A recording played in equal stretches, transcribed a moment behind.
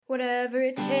whatever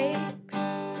it takes.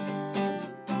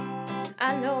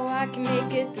 I know I can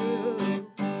make it through.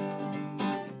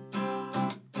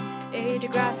 A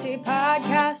Degrassi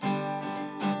podcast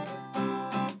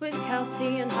with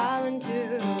Kelsey and Holland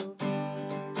too.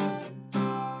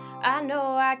 I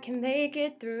know I can make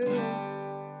it through.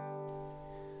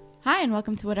 Hi, and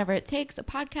welcome to Whatever It Takes, a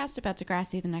podcast about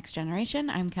Degrassi, the Next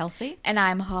Generation. I'm Kelsey. And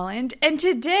I'm Holland. And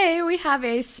today we have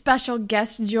a special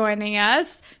guest joining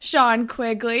us, Sean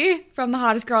Quigley from the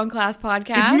Hottest Girl in Class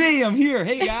podcast. It's me. I'm here.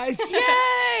 Hey, guys.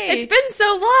 Yay! It's been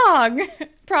so long.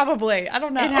 Probably. I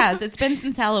don't know. It has. It's been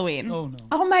since Halloween. Oh, no.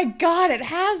 Oh, my God. It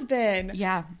has been.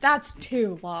 Yeah. That's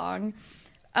too long.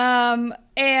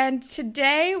 And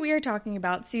today we are talking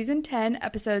about Season 10,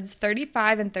 Episodes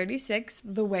 35 and 36,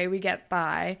 The Way We Get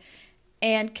By.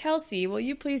 And Kelsey, will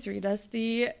you please read us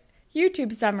the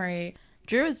YouTube summary?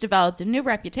 Drew has developed a new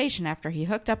reputation after he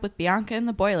hooked up with Bianca in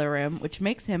the boiler room, which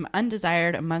makes him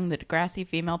undesired among the Degrassi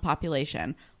female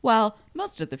population. Well,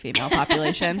 most of the female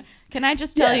population. Can I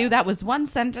just tell you that was one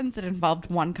sentence that involved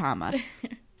one comma.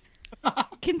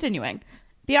 Continuing.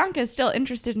 Bianca is still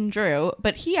interested in Drew,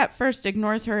 but he at first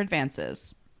ignores her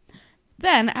advances.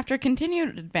 Then, after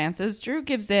continued advances, Drew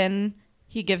gives in.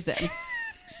 He gives in.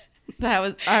 That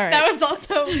was all right. That was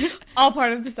also all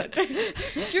part of the sentence.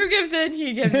 Drew gives in,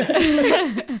 he gives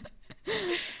in.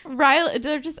 Riley,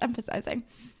 they're just emphasizing.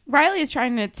 Riley is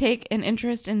trying to take an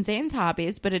interest in Zane's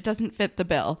hobbies, but it doesn't fit the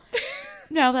bill.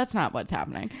 No, that's not what's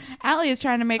happening. Allie is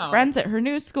trying to make friends at her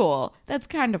new school. That's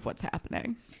kind of what's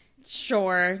happening.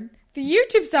 Sure. The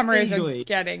YouTube summaries Vaguely. are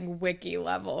getting wiki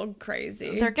level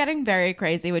crazy. They're getting very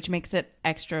crazy, which makes it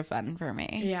extra fun for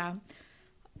me. Yeah.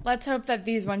 Let's hope that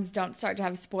these ones don't start to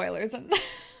have spoilers in them.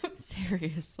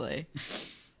 Seriously.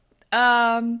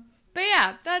 But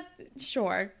yeah,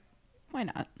 sure. Why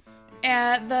not?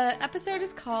 The episode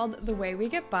is called The Way We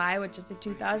Get By, which is a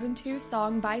 2002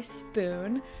 song by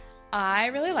Spoon. I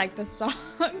really like this song.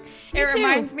 It too.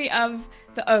 reminds me of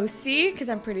the OC, because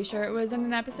I'm pretty sure it was in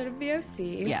an episode of the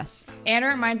OC. Yes. And it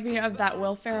reminds me of that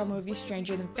Will Ferrell movie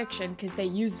Stranger Than Fiction, because they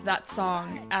used that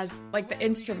song as, like, the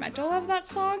instrumental of that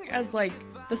song as, like,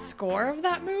 the score of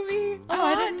that movie. Oh,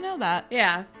 I didn't know that.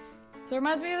 Yeah. So it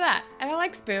reminds me of that. And I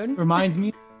like Spoon. Reminds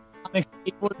me of a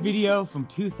skateboard video from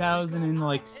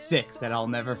 2006 that I'll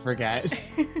never forget.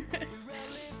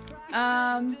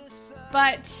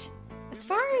 But as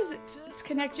far as its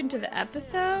connection to the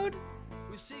episode,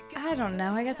 I don't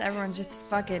know. I guess everyone's just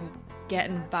fucking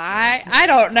getting by. I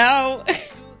don't know.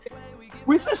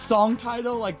 With a song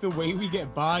title like The Way We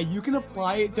Get By, you can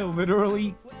apply it to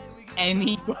literally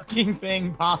any fucking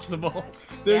thing possible.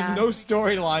 There's Yeah. no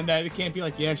storyline that it can't be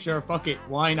like, yeah, sure, fuck it,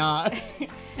 why not?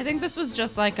 I think this was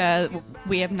just like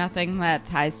we have nothing that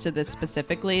ties to this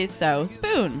specifically, so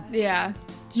Spoon. Yeah.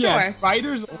 Sure. Yeah,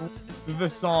 writers loved the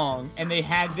song, and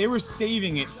they were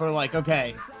saving it for like,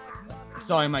 okay,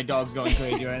 sorry, my dog's going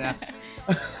crazy right now.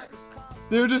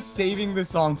 They were just saving the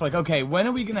song for like, okay, when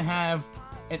are we gonna have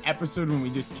an episode when we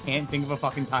just can't think of a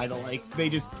fucking title? Like, they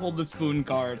just pulled the Spoon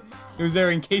card. It was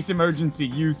there in case emergency,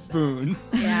 use Spoon.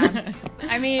 Yeah.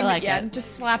 I mean, I like it.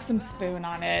 just slap some Spoon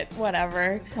on it.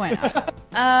 Whatever. Why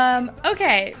not?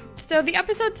 Okay. So the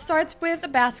episode starts with a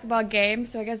basketball game.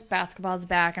 So I guess basketball's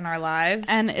back in our lives.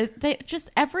 And they just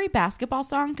every basketball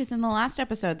song, because in the last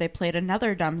episode they played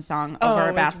another dumb song Oh, over it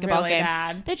a was basketball really game.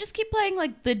 bad. They just keep playing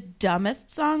like the dumbest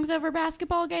songs over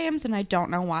basketball games, and I don't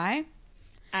know why.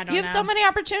 I don't You know. have so many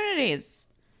opportunities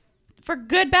for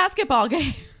good basketball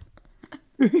games.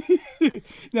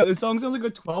 No, the song sounds like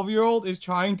a 12-year-old is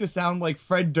trying to sound like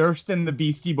Fred Durst and the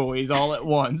Beastie Boys all at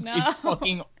once. No. It's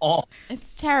fucking awful.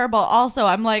 It's terrible. Also,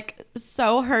 I'm like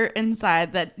so hurt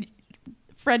inside that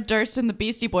Fred Durst and the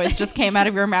Beastie Boys just came out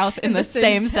of your mouth in the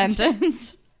same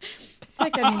sentence. It's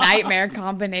like a nightmare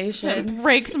combination. It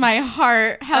breaks my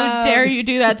heart. How dare you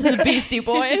do that to the Beastie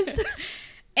Boys?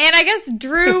 And I guess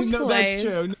Drew No, plays.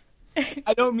 that's true.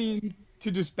 I don't mean to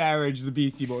disparage the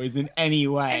Beastie Boys in any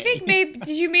way. I think maybe,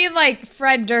 did you mean like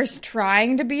Fred Durst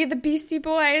trying to be the Beastie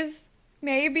Boys?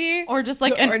 Maybe? Or just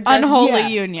like Or an just- unholy yeah.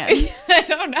 union. I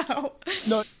don't know.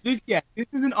 No, this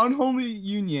is an unholy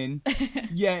union,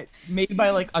 yet made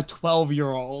by like a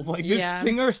 12-year-old. Like, this Yeah.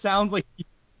 singer sounds like he's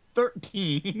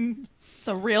 13. It's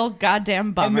a real goddamn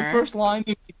And bummer. the first line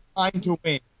is time to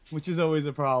win, which is always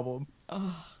a problem.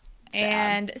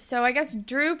 And so I guess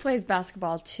Drew plays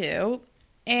basketball too.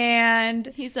 And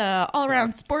He's a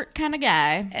all-around sport kind of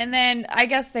guy. then I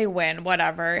guess they win,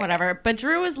 whatever. Whatever. But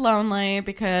Drew is lonely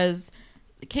because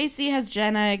Casey has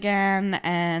Jenna again,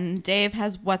 and Dave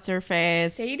has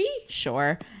what's-her-face. Sadie?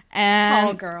 Sure. And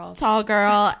Tall girl. Tall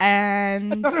girl.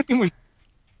 And I thought her name was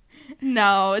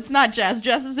No, it's not Jess.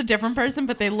 Jess is a different person,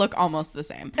 but they look almost the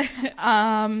same.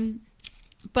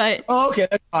 But Oh, okay,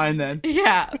 that's fine then.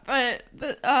 yeah,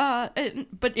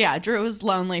 but yeah, Drew is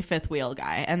lonely fifth wheel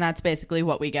guy, and that's basically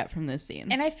what we get from this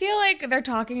scene. And I feel like they're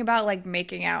talking about like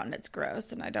making out and it's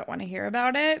gross and I don't want to hear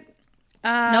about it.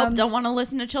 Nope, don't want to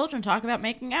listen to children talk about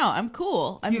making out. I'm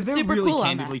cool. I'm Yeah, they're super really cool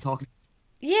on candidly that. talking.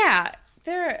 Yeah,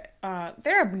 they're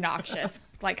obnoxious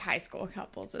like high school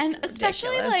couples. It's And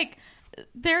especially ridiculous. like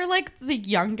they're like the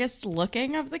youngest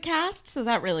looking of the cast, so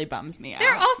that really bums me out.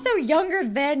 They're also younger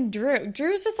than Drew.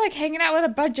 Drew's just like hanging out with a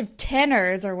bunch of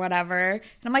tenors or whatever. And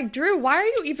I'm like, Drew, why are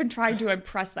you even trying to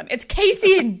impress them? It's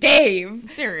Casey and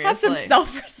Dave. Seriously. Have some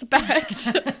self-respect.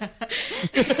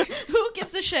 Who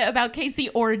gives a shit about Casey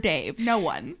or Dave? No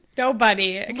one.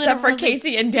 Nobody except for Literally.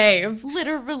 Casey and Dave.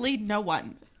 Literally no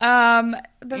one. Then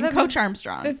And Coach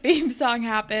Armstrong. the theme song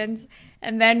happens,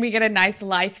 and then we get a nice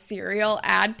Life cereal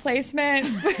ad placement.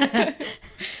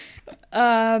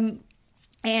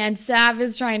 And Sav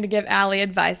is trying to give Allie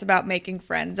advice about making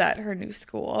friends at her new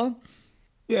school.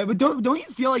 Yeah, but don't you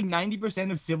feel like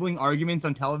 90% of sibling arguments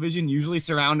on television usually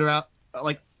surround around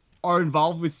are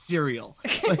involved with cereal?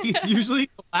 Like it's usually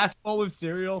the last bowl of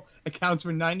cereal accounts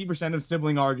for 90% of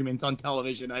sibling arguments on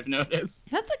television, I've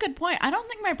noticed. That's a good point. I don't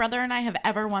think my brother and I have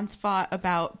ever once fought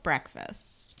about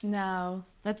breakfast. No.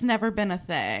 That's never been a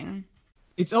thing.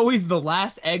 It's always the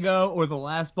last Eggo or the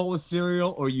last bowl of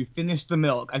cereal or you finish the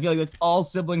milk. I feel like that's all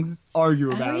siblings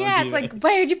argue about. Oh, on yeah, it's TV. like,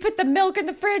 why did you put the milk in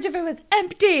the fridge if it was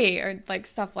empty? Or, like,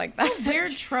 stuff like that.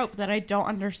 Weird trope that I don't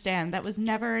understand. That was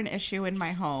never an issue in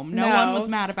my home. No No. one was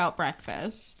mad about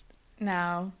breakfast.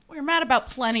 No. We were mad about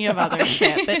plenty of other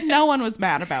shit, but no one was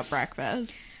mad about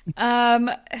breakfast.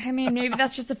 I mean, maybe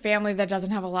that's just a family that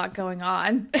doesn't have a lot going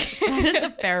on. That is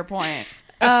a fair point.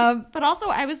 But also,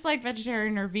 I was like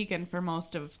vegetarian or vegan for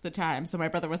most of the time. So my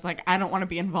brother was like, I don't want to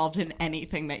be involved in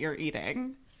anything that you're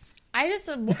eating. I just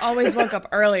always woke up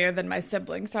earlier than my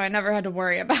siblings, so I never had to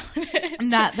worry about it.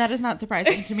 And that is not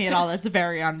surprising to me at all. That's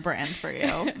very on brand for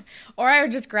you. Or I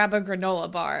would just grab a granola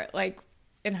bar. Like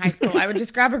in high school, I would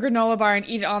just grab a granola bar and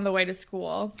eat it on the way to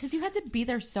school. Because you had to be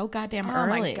there so goddamn Oh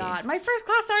early. my God. My first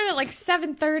class started at like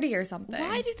 7:30 or something.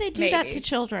 Why do they do that Maybe. to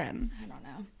children? I don't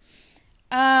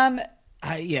know.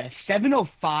 Yeah,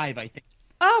 7:05, I think.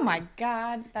 Oh my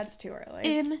God. That's too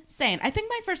early. Insane. I think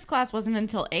my first class wasn't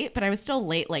until 8, but I was still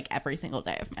late like every single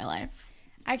day of my life.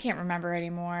 I can't remember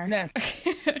anymore. Nah.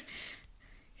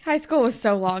 High school was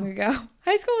so long ago.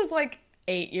 High school was like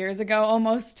 8 years ago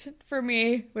almost for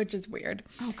me, which is weird.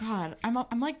 Oh God,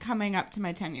 I'm like coming up to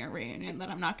my 10-year reunion that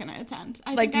I'm not going to attend.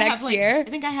 Like think I next have, year? I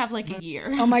think I have like a year.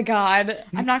 Oh my God.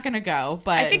 I'm not going to go,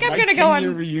 but I think I'm My gonna go 10-year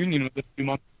on. reunion was a few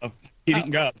months ago. He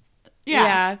didn't go.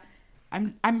 yeah,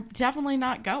 I'm definitely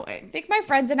not going. I think my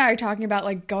friends and I are talking about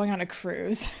like going on a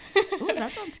cruise Ooh,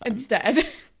 that sounds fun. instead.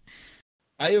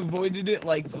 I avoided it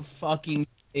like the fucking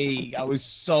plague. I was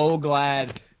so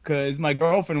glad because my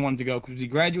girlfriend wanted to go because we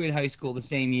graduated high school the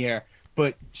same year,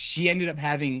 but she ended up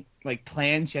having like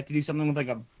plans. She had to do something with like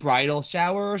a bridal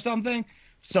shower or something.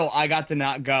 So I got to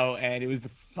not go, and it was the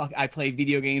fuck. I played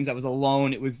video games. I was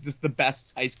alone. It was just the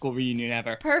best high school reunion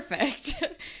ever. Perfect.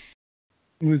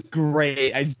 It was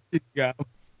great. I just didn't go.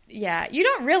 Yeah, you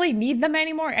don't really need them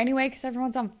anymore anyway because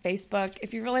everyone's on Facebook.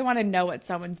 If you really want to know what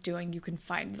someone's doing, you can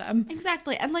find them.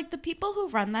 Exactly. And like the people who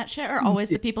run that shit are always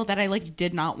the people that I like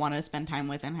did not want to spend time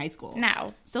with in high school.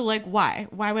 Now, So like why?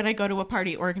 Why would I go to a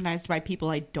party organized by people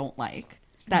I don't like?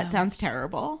 That sounds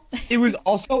terrible. It was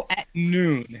also at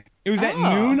noon. It was at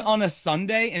Oh. noon on a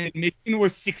Sunday, and admission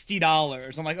was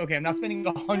 $60. I'm like, okay, I'm not spending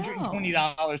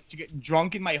 $120 to get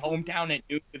drunk in my hometown at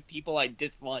noon with people I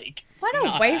dislike. what a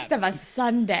Not waste happening. of a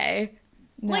Sunday.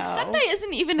 Like No. Sunday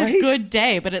isn't even a Right? good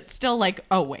day, but it's still like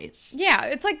a waste. Yeah,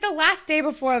 it's like the last day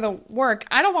before the work.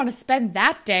 I don't want to spend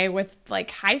that day with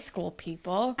like high school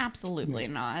people. Absolutely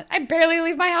not. I barely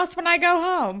leave my house when I go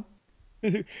home.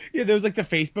 Yeah, there was like the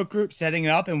Facebook group setting it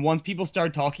up, and once people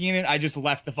started talking in it, I just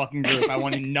left the fucking group. I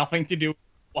wanted nothing to do with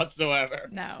it whatsoever.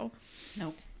 No,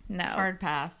 Nope. no. Hard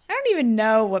pass. I don't even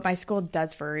know what my school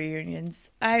does for reunions.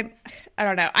 I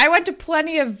don't know. I went to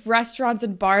plenty of restaurants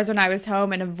and bars when I was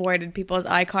home and avoided people's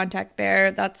eye contact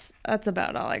there. That's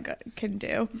about all I can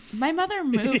do. My mother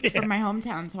moved from my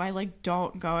hometown, so I like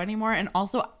don't go anymore. And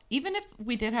also, even if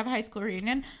we did have a high school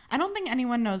reunion, I don't think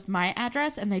anyone knows my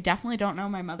address, and they definitely don't know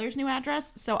my mother's new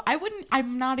address. So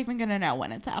I'm not even gonna know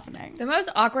when it's happening. The most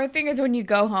awkward thing is when you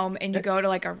go home and you go to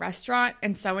like a restaurant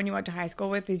and someone you went to high school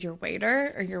with is your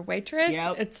waiter or your waitress.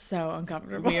 Yep. It's so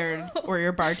uncomfortable. Weird. Or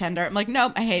your bartender. I'm like,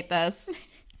 nope, I hate this.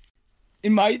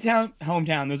 In my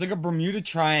hometown, there's like a Bermuda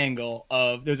Triangle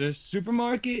of there's a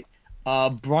supermarket,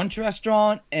 brunch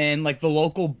restaurant and like the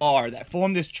local bar that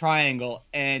form this triangle,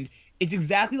 and it's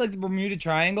exactly like the Bermuda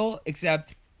Triangle,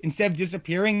 except instead of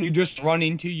disappearing, you just run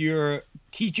into your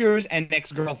teachers and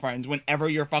ex-girlfriends whenever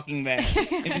you're fucking there.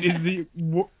 And it is the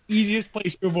easiest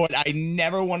place to avoid. I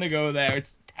never want to go there.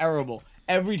 It's terrible.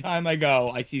 Every time I go,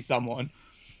 I see someone.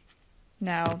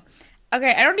 No.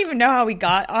 Okay, I don't even know how we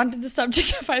got onto the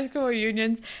subject of high school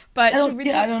reunions, but should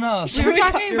we I don't know. We were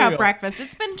talking cereal? about breakfast.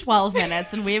 It's been 12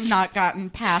 minutes and we have not gotten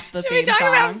past the should theme we talk song.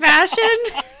 about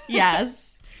fashion?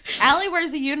 Yes. Allie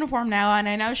wears a uniform now, and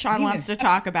I know Sean wants to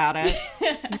talk about it.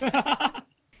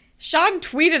 Sean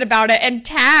tweeted about it and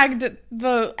tagged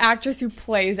the actress who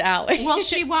plays Allie. Well,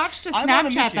 she watched a I'm on a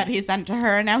Snapchat mission. that he sent to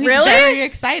her, and now he's Really? very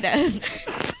excited.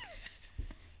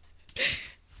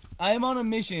 I am on a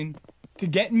mission to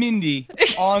get Mindy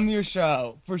on your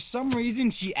show. For some reason,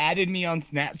 she added me on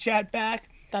Snapchat back.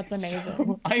 That's amazing.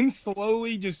 So I'm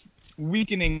slowly just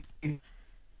weakening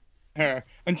her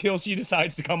until she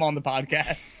decides to come on the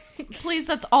podcast. Please,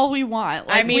 that's all we want.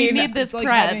 Like, I mean, we need this It's like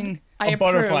cred. having I a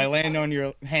butterfly approve. land on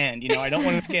your hand. You know, I don't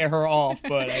want to scare her off,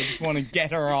 but I just want to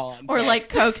get her on. Or So like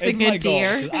it's coaxing my a goal,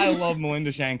 deer. 'cause I love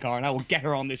Melinda Shankar, and I will get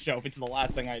her on this show if it's the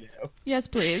last thing I do. Yes,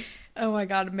 please. Oh my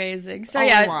god, amazing. So All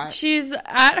we yeah, want. she's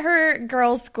at her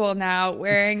girls' school now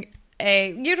wearing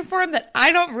a uniform that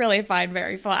I don't really find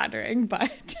very flattering,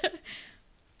 but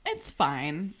It's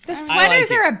fine. the I like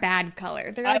sweaters it. are a bad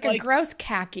color. They're I like a like- gross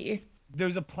khaki.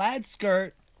 There's a plaid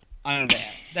skirt. I don't know.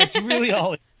 That's really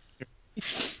all.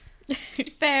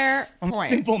 Fair I'm a point.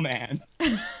 simple man.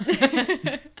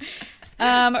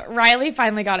 Riley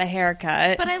finally got a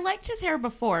haircut. But I liked his hair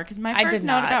before because my I first did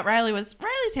note not. about Riley was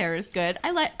Riley's hair is good.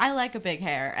 I like a big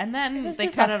hair, and then It's they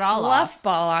just cut a it all fluff off.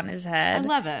 ball on his I head.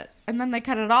 love it, and then they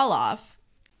cut it all off.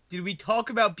 Did we talk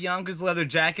about Bianca's leather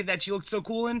jacket that she looked so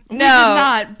cool in? No, We did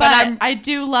not, but but I'm- I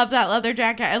do love that leather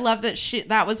jacket. I love that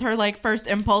that was her like first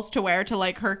impulse to wear to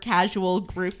like her casual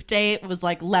group date was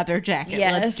like leather jacket.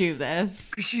 Yes. Let's do this.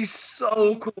 She's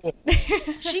so cool.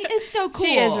 She is so cool.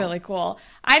 She is really cool.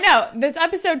 I know. This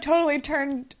episode totally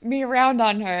turned me around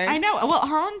on her. I know. Well,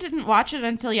 Holland didn't watch it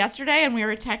until yesterday, and we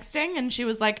were texting, and she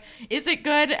was like, "Is it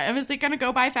good? Is it going to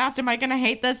go by fast? Am I going to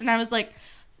hate this?" And I was like,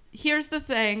 "Here's the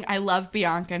thing. I love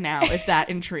Bianca now. If that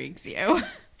intrigues you."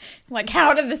 Like,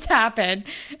 how did this happen?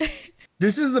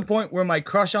 This is the point where my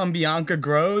crush on Bianca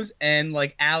grows and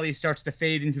like Allie starts to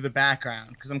fade into the background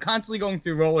because I'm constantly going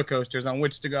through roller coasters on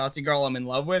which Degrassi girl I'm in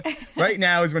love with. Right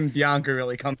now is when Bianca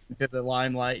really comes into the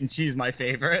limelight and she's my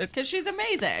favorite. Because she's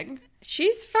amazing.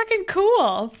 She's fucking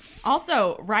cool.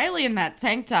 Also, Riley in that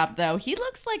tank top, though, he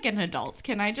looks like an adult.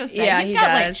 Can I just say? Yeah, He's he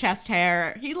got like does. chest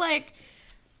hair. He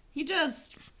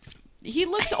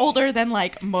looks older than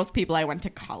like most people I went to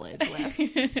college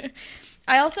with.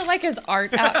 I also like his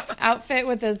art outfit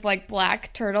with his like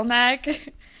black turtleneck.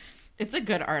 It's a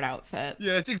good art outfit.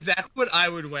 Yeah, it's exactly what I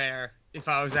would wear if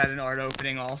I was at an art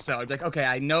opening also. I'd be like, okay,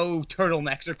 I know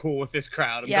turtlenecks are cool with this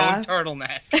crowd. I'm Yeah. going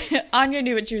turtleneck. Anya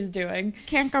knew what she was doing.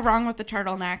 Can't go wrong with the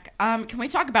turtleneck. Can we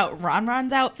talk about Ron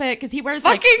Ron's outfit? Because he wears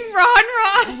Fucking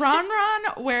Ron. Ron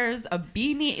wears a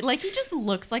beanie. Like, he just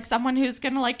looks like someone who's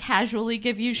gonna like casually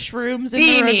give you shrooms in the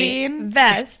Beanie, ravine.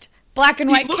 vest, black and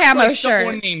He white looks camo like shirt.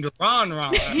 someone named Ron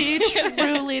Ron. He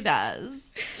truly does.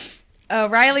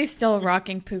 Riley's still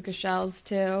rocking puka shells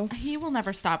too. He will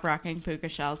never stop rocking puka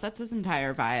shells. That's his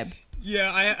entire vibe.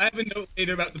 Yeah, I have a note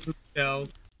later about the poop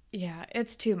shells. Yeah,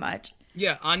 it's too much.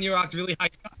 Yeah, Anya rocked really high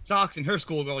socks in her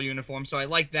schoolgirl uniform, so I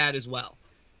like that as well.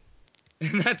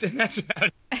 And that's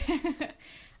about it.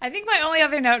 I think my only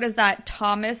other note is that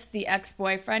Thomas, the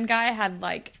ex-boyfriend guy, had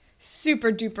like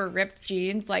super duper ripped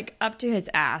jeans, like up to his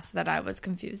ass, that I was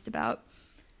confused about.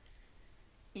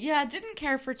 Yeah, didn't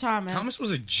care for Thomas. Thomas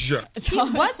was a jerk. He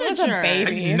was a jerk. I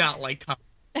baby. did not like Thomas.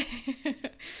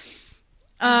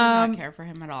 I did not care for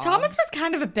him at all. Thomas was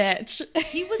kind of a bitch.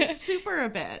 He was super a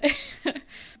bit.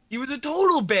 He was a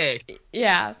total bitch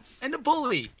Yeah. and a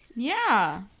bully.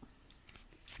 Yeah.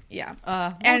 Yeah.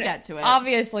 We'll And get to it.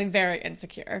 obviously very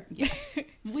insecure. Yes.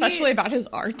 Especially about his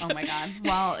art. Oh my god.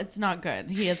 Well, it's not good.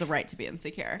 He has a right to be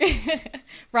insecure.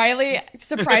 Riley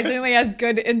surprisingly has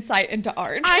good insight into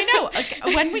art. I know.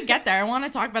 Okay, when we get there, I want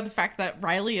to talk about the fact that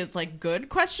Riley is like good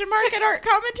question mark at art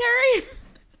commentary.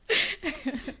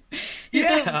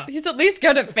 Yeah. He's at least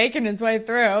good at faking his way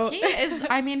through. He is,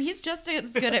 I mean, he's just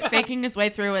as good at faking his way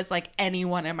through as like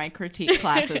anyone in my critique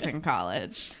classes in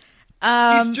college.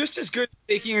 He's just as good at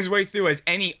taking his way through as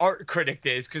any art critic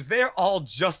is, because they're all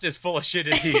just as full of shit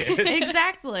as he is.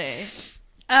 Exactly.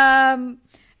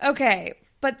 Okay.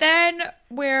 But then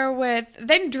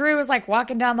then Drew is like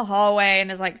walking down the hallway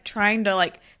and is like trying to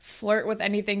like flirt with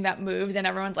anything that moves, and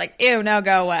everyone's like, ew, no,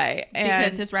 go away. And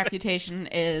Because his reputation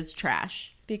is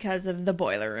trash. because of the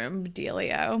boiler room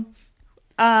dealio.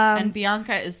 And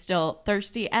Bianca is still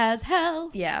thirsty as hell.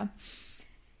 Yeah.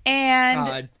 And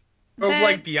God. Girls then-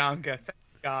 like Bianca.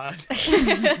 Thank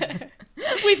God.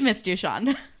 We've missed you,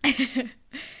 Sean.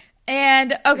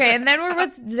 And okay, and then we're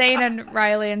with Zane and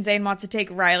Riley, and Zane wants to take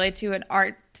Riley to an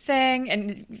art thing,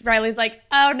 and Riley's like,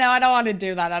 oh no, I don't want to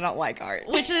do that. I don't like art.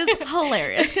 Which is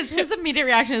hilarious because his immediate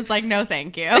reaction is like, no,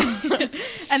 thank you.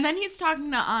 And then he's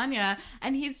talking to Anya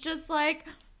and he's just like,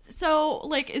 so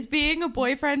like, is being a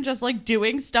boyfriend just like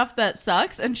doing stuff that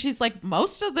sucks? And she's like,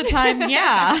 most of the time,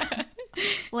 yeah.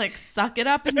 Like, suck it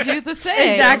up and do the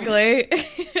thing. Exactly.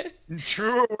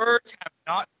 Truer words have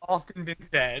not often been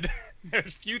said.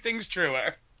 There's few things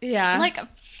truer. Yeah. Like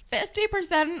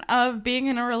 50% of being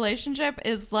in a relationship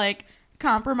is like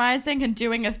compromising and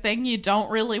doing a thing you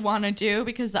don't really want to do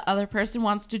because the other person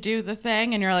wants to do the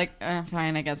thing, and you're like,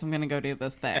 fine, I guess I'm gonna go do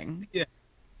this thing. Yeah.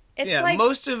 it's Yeah, like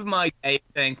most of my day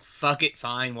think, fuck it,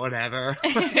 fine, whatever.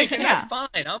 Like, and that's fine.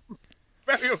 I'm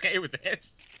very okay with it.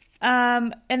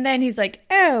 and then he's like,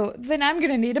 oh, then I'm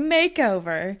gonna need a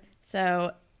makeover.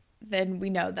 So then we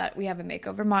know that we have a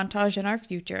makeover montage in our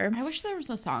future. I wish there was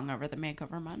a song over the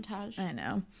makeover montage. I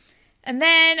know. And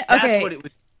then That's okay. what it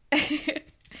was.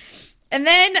 And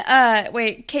then,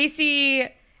 wait, Casey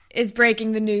is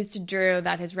breaking the news to Drew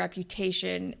that his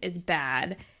reputation is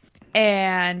bad.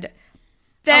 And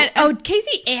then,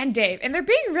 Casey and Dave. And they're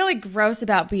being really gross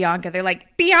about Bianca. They're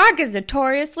like, Bianca's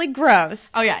notoriously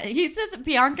gross. Oh, yeah. He says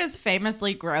Bianca's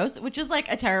famously gross, which is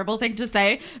like a terrible thing to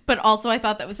say. But also, I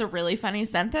thought that was a really funny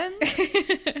sentence.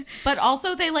 But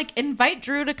also, they like invite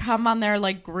Drew to come on their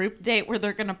like group date where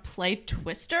they're going to play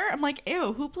Twister. I'm like,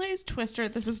 ew, who plays Twister?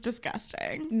 This is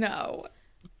disgusting. No.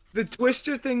 The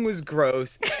Twister thing was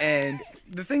gross, and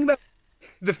the thing about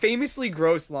the famously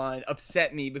gross line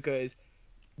upset me because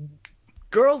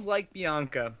girls like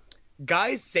Bianca,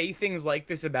 guys say things like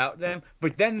this about them,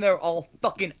 but then they're all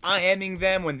fucking IMing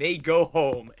them when they go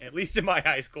home, at least in my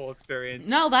high school experience.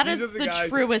 No, that These is are the guys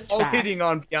truest all fact. hitting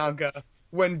on Bianca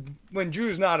when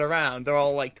Drew's not around. They're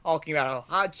all like talking about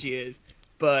how hot she is,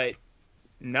 but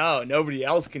no, nobody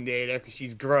else can date her because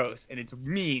she's gross, and it's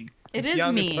mean. It is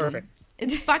Bianca's mean. perfect.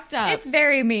 It's fucked up. It's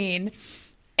very mean.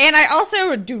 And I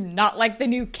also do not like the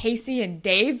new Casey and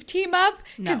Dave team up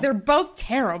because No. they're both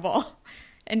terrible.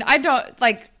 And I don't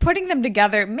like putting them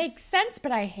together makes sense,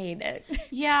 but I hate it.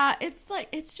 Yeah, it's like,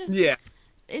 it's just, Yeah.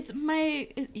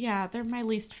 they're my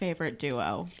least favorite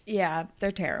duo. Yeah,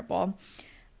 they're terrible.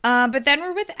 But then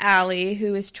we're with Allie,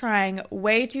 who is trying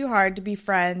way too hard to be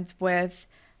friends with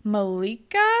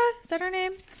Malika. Is that her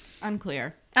name?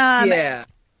 Unclear. Yeah.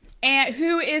 And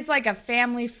who is like a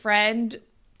family friend,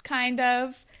 kind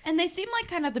of. And they seem like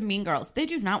kind of the mean girls. They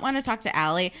do not want to talk to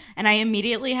Allie. And I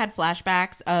immediately had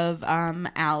flashbacks of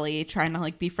Allie trying to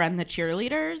like befriend the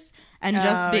cheerleaders and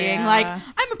just Oh, being yeah. like,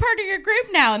 I'm a part of your group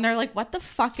now. And they're like, what the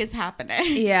fuck is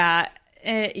happening? Yeah.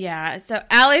 Yeah. So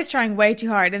Allie's trying way too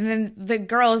hard. And then the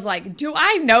girl is like, do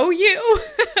I know you?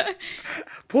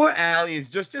 Poor Allie is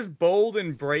just as bold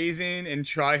and brazen and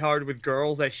try hard with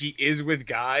girls as she is with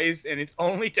guys, and it's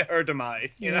only to her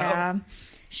demise, you know?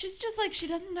 She's just like, she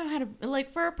doesn't know how to,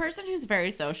 like, for a person who's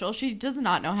very social, she does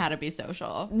not know how to be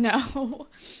social. No.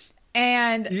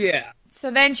 And Yeah. so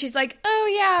then she's like,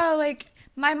 oh, yeah, like,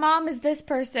 my mom is this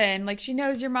person. Like, she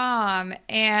knows your mom.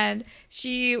 And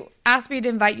she asked me to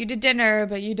invite you to dinner,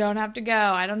 but you don't have to go.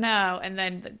 I don't know. And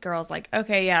then the girl's like,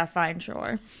 okay, yeah, fine,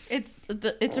 sure. It's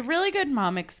a really good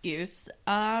mom excuse.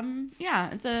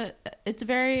 Yeah, it's a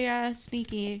very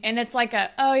sneaky. And it's like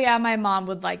oh, yeah, my mom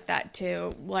would like that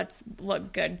too. Let's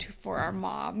look good for our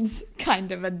moms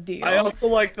kind of a deal. I also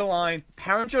like the line,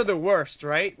 parents are the worst,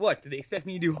 right? What, do they expect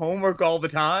me to do homework all the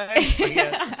time? Like,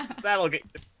 yeah, that'll get...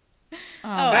 oh,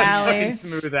 That's Allie. fucking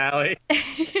smooth, Allie.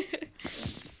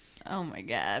 Oh my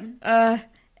god.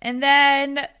 And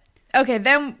then, okay,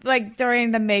 then like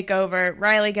during the makeover,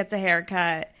 Riley gets a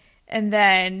haircut, and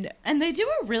then And they do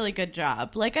a really good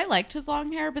job. Like, I liked his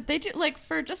long hair, but they do, like,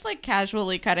 for just, like,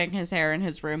 casually cutting his hair in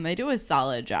his room, they do a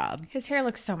solid job. his hair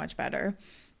looks so much better.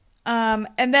 And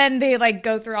then they like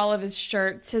go through all of his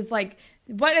shirts. His like,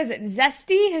 what is it?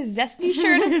 Zesty? His Zesty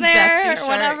shirt is His there, Zesty or shirt,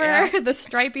 whatever. yeah. The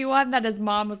stripy one that his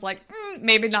mom was like,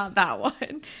 maybe not that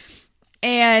one.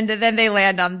 And then they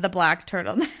land on the black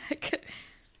turtleneck.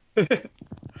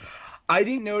 I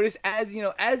didn't notice, as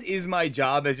is my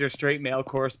job as your straight male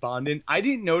correspondent, I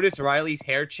didn't notice Riley's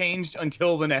hair changed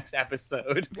until the next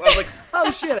episode. I was like, oh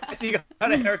shit, I see you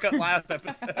got a haircut last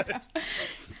episode.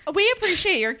 We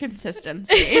appreciate your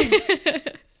consistency.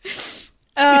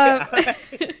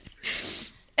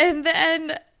 And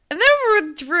then we're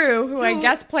with Drew, who I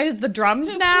guess plays the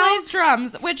drums now. Plays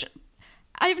drums, which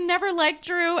I've never liked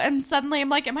Drew, and suddenly I'm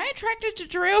like, am I attracted to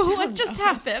Drew? What just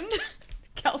happened?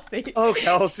 Kelsey. Oh,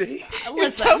 Kelsey. You're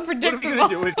Listen, so What predictable. are we going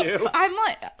to do with you? I'm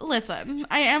like, listen,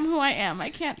 I am who I am. I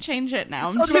can't change it now.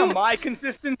 I'm Talking too... about my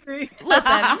consistency? Listen.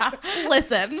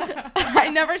 I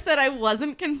never said I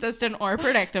wasn't consistent or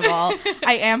predictable.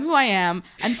 I am who I am.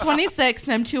 I'm 26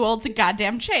 and I'm too old to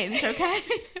goddamn change, okay?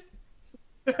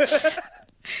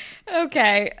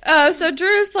 Okay, so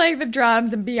Drew's playing the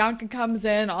drums and Bianca comes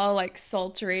in all like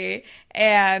sultry,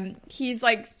 and he's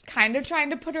like kind of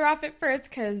trying to put her off at first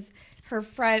because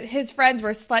his friends were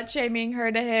slut shaming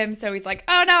her to him, so he's like,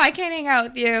 oh no, I can't hang out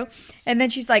with you. And then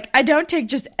she's like, I don't take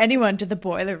just anyone to the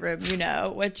boiler room,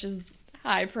 which is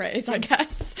high praise, I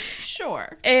guess.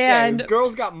 Sure. And Yeah,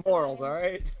 girls got morals, all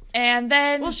right? and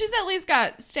then Well, she's at least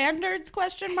got standards, ?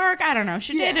 I don't know.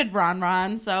 She dated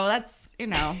Ron, so that's,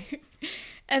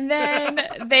 And then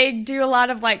they do a lot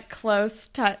of like close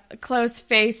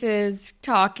faces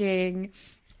talking,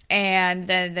 and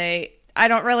then I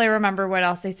don't really remember what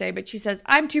else they say, but she says,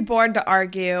 I'm too bored to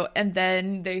argue, and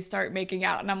then they start making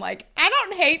out, and I'm like, I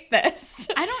don't hate this.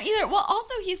 I don't either. Well,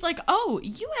 also he's like, oh,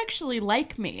 you actually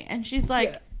like me. And she's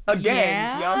like, Again,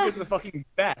 yeah. Bianca's the fucking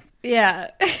best.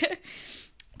 Yeah.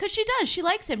 Because she does. She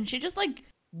likes him. She just like,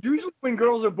 Usually when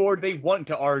girls are bored, they want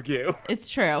to argue. it's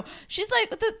true. She's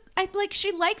like,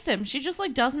 she likes him. She just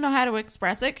like doesn't know how to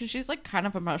express it because she's like kind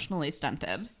of emotionally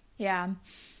stunted. Yeah.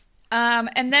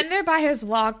 And then they're by his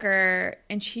locker,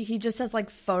 and he just has like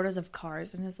photos of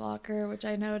cars in his locker, which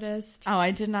I noticed. Oh,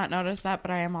 I did not notice that, but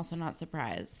I am also not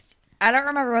surprised. I don't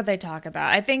remember what they talk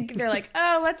about. I think they're like,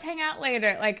 oh, let's hang out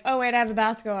later. Like, oh, wait, I have a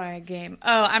basketball game.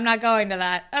 Oh, I'm not going to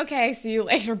that. Okay, see you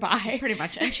later. Bye. Pretty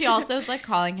much. And she also is like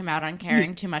calling him out on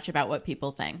caring too much about what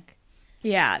people think.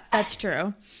 Yeah, that's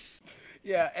true.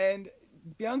 Yeah, and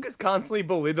Bianca's constantly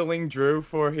belittling Drew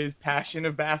for his passion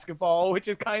of basketball, which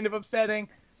is kind of upsetting,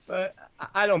 but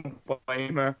I don't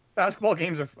blame her. Basketball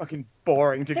games are fucking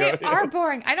boring to go They to. are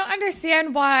boring. I don't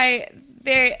understand why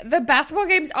the basketball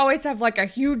games always have like a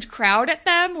huge crowd at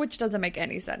them, which doesn't make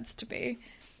any sense to me.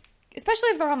 Especially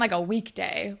if they're on like a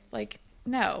weekday. Like,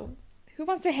 no. Who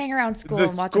wants to hang around school The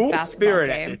and watch school a basketball spirit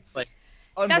game? is, like,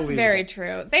 That's unbelievable. very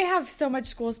true. They have so much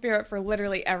school spirit for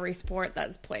literally every sport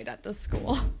that's played at the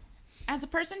school. As a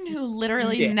person who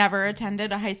literally Yeah. never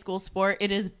attended a high school sport,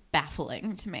 it is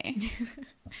baffling to me.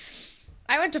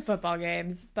 I went to football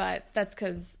games, but that's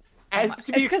because As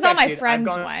to be all my expected, friends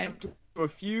I've gone went. to a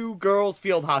few girls'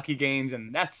 field hockey games,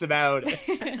 and that's about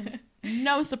it.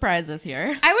 No surprises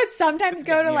here. I would sometimes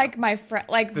go to Yeah. like my The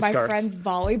my skirts. friend's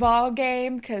volleyball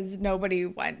game because nobody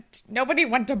went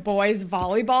to boys'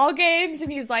 volleyball games,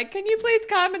 and he's like, "Can you please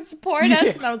come and support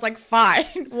us?" And I was like,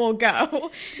 "Fine, we'll go."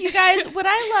 You guys, what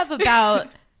I love about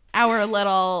our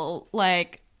little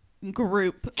like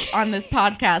group on this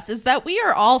podcast is that we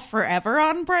are all forever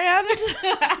on brand.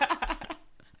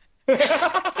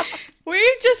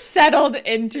 We've just settled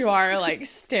into our like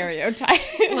stereotypes.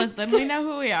 Listen, we know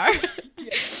who we are.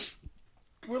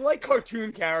 We're like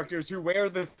cartoon characters who wear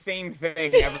the same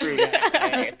thing every day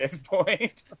at this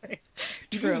point. Like,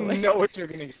 you just Truly. know what you're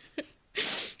gonna get.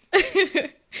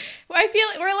 Well, I feel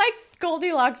like we're like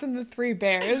Goldilocks and the Three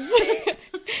Bears.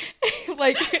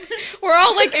 Like, we're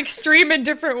all like extreme in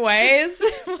different ways.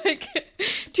 Like,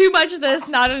 too much this,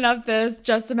 not enough this,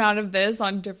 just amount of this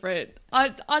on different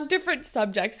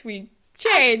subjects. We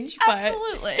change, but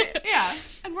Absolutely. Yeah.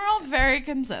 And we're all very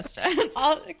consistent.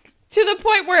 all, to the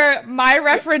point where my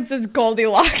reference is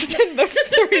Goldilocks and the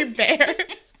Three Bears,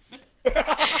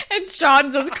 and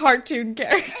Sean's as cartoon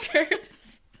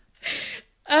characters.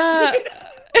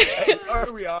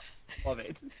 Or we are. Love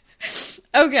it.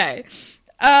 Okay.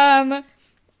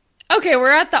 Okay,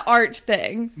 we're at the art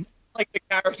thing. Like the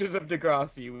characters of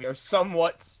Degrassi, we are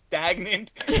somewhat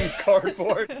stagnant and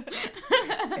cardboard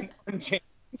and unchanged.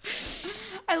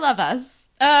 I love us.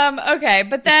 Okay,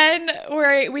 but then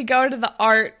we go to the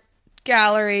art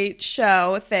gallery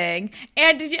show thing.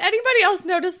 And did anybody else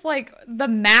notice like the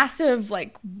massive,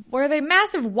 like, were they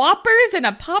massive Whoppers in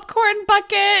a popcorn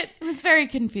bucket? It was very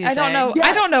confusing. I don't know. Yeah.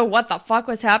 I don't know what the fuck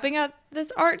was happening at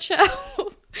this art show.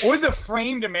 Or the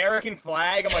framed American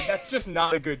flag. I'm like, that's just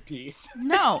not a good piece.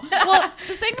 No. Well,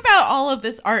 the thing about all of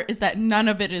this art is that none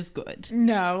of it is good.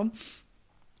 No.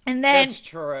 And then That's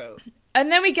true. And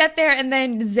then we get there, and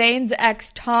then Zane's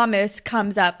ex, Thomas,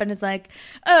 comes up and is like,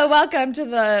 oh, welcome to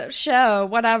the show,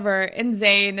 whatever. And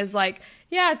Zane is like,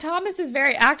 yeah, Thomas is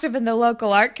very active in the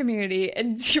local art community.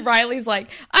 And Riley's like,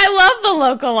 I love the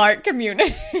local art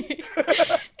community.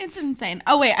 It's insane.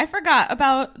 Oh, wait, I forgot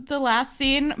about the last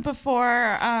scene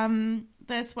before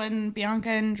this when Bianca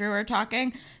and Drew are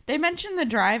talking. They mentioned the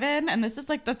drive-in, and this is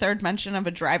like the third mention of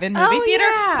a drive-in movie theater.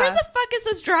 Yeah. Where the fuck is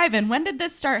this drive-in? When did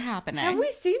this start happening? Have we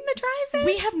seen the drive-in?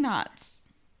 We have not.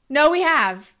 No, we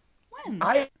have. When?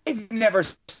 I've never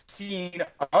seen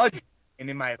a drive-in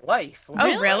in my life.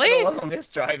 Oh, really? Let alone this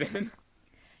drive-in.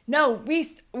 No,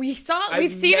 we've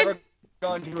seen never it.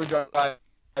 gone to a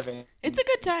drive-in. It's a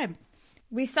good time.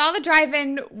 We saw the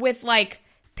drive-in with like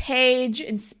Paige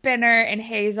and Spinner and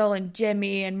Hazel and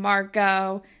Jimmy and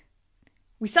Marco.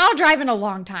 We saw a drive-in a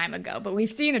long time ago, but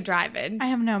we've seen a drive-in. I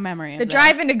have no memory of The this.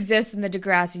 drive-in exists in the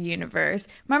Degrassi universe.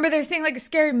 Remember, they're seeing like a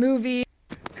scary movie.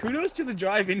 Kudos to the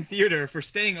drive-in theater for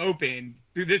staying open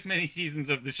through this many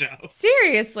seasons of the show.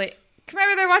 Seriously.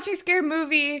 Remember, they're watching a scary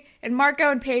movie, and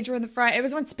Marco and Paige were in the front. It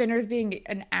was when Spinner was being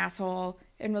an asshole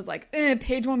and was like,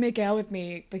 Paige won't make out with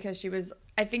me because she was,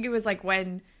 I think it was like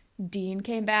when Dean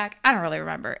came back. I don't really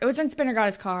remember. It was when Spinner got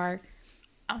his car.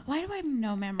 Why do I have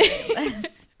no memory of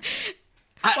this?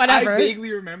 Whatever. I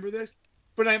vaguely remember this,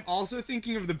 but I'm also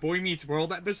thinking of the Boy Meets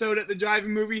World episode at the drive-in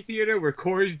movie theater where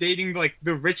Corey's dating like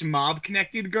the rich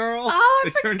mob-connected girl. Oh, I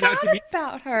that turned out to forgot be.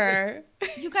 about her.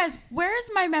 You guys, where's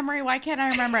my memory? Why can't I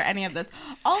remember any of this?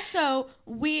 Also,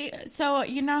 so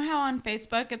you know how on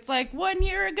Facebook it's like 1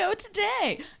 year ago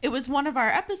today, it was one of our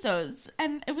episodes,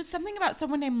 and it was something about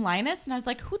someone named Linus, and I was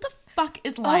like, who the fuck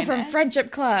is Linus? Oh, from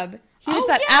Friendship Club. He was Oh,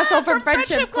 that yeah, asshole from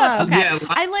Friendship Club. Okay, Yeah.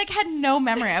 I like had no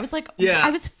memory. I was like, Yeah.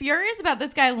 I was furious about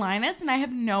this guy Linus, and I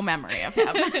have no memory of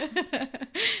him.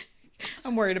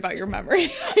 I'm worried about your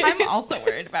memory. I'm also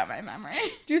worried about my memory.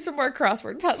 Do some more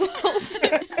crossword puzzles.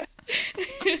 I've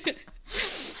been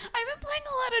playing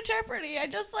a lot of Jeopardy. I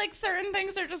just like certain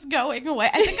things are just going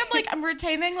away. I think I'm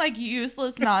retaining like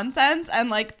useless nonsense, and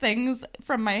like things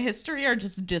from my history are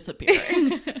just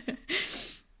disappearing.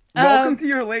 Welcome to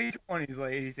your late 20s,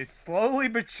 ladies. It's slowly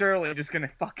but surely just gonna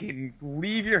fucking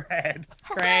leave your head.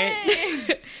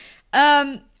 Great.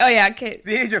 Oh yeah, okay.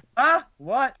 The age of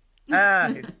what?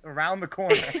 It's around the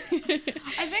corner.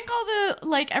 I think all the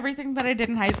like everything that I did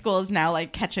in high school is now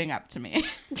like catching up to me.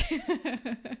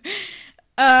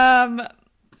 But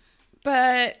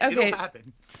okay. It'll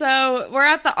happen. So we're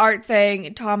at the art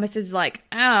thing. Thomas is like,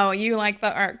 "Oh, you like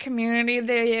the art community,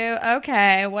 do you?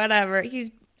 Okay, whatever."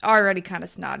 He's already kind of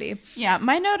snotty. Yeah,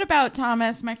 my note about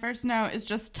Thomas, my first note is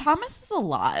just Thomas is a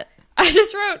lot. I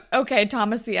just wrote, "Okay,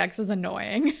 Thomas the X is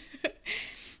annoying."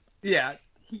 Yeah,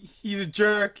 he's a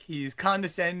jerk. He's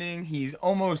condescending. He's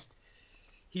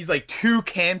like too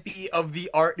campy of the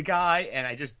art guy, and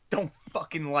I just don't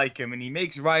fucking like him. And he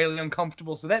makes Riley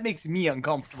uncomfortable, so that makes me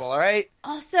uncomfortable. All right?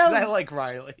 Also, 'Cause I like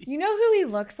Riley. you know who he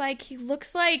looks like? He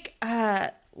looks like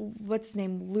what's his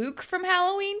name? Luke from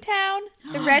Halloween Town,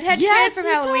 the redhead kid from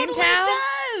he Halloween totally Town.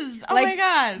 does. Oh Like, my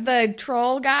god. The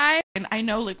troll guy. And I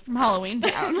know Luke from Halloween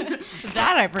Town.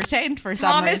 That I've retained for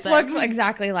some Thomas reason. looks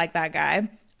exactly like that guy.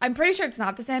 I'm pretty sure it's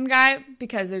not the same guy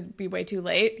because it'd be way too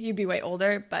late. He'd be way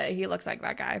older, but he looks like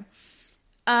that guy.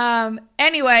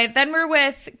 Anyway, then we're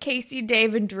with Casey,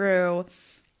 Dave, and Drew.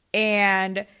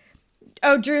 And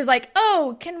Drew's like,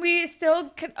 oh, can we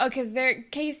still? Because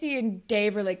Casey and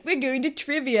Dave are like, we're going to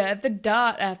trivia at the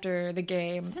Dot after the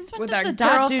game. Since when with does our the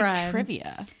Dot do girlfriends.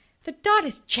 trivia? The Dot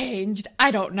has changed.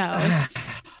 I don't know.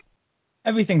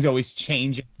 Everything's always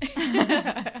changing.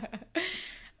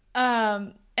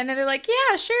 And then they're like,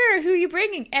 yeah, sure. Who you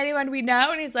bringing? Anyone we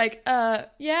know? And he's like,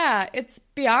 yeah, it's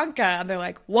Bianca. And they're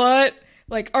like, what?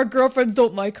 Like, our girlfriends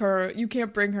don't like her. You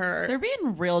can't bring her. They're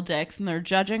being real dicks and they're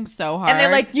judging so hard. And they're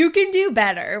like, you can do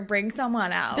better. Bring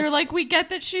someone else. They're like, we get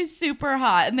that she's super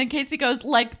hot. And then Casey goes,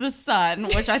 like the sun,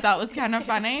 which I thought was kind of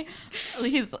funny.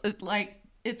 He's like,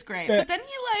 it's great. But then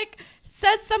he like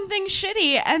says something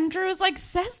shitty, and Drew is like,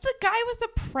 says the guy with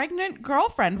a pregnant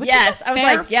girlfriend. Which yes. is a I was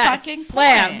fair like, yes, fucking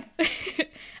slam. point.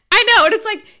 I know. And it's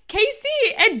like,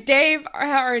 Casey and Dave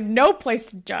are in no place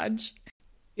to judge.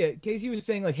 Yeah, Casey was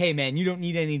saying like, hey man, you don't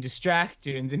need any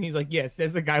distractions. And he's like, yeah,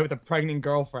 says the guy with a pregnant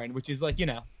girlfriend, which is like,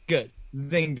 good.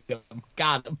 Zinged him.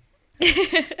 Got him.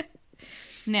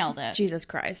 Nailed it. Jesus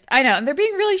Christ. I know. And they're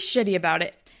being really shitty about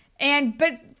it.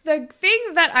 But the thing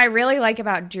that I really like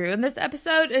about Drew in this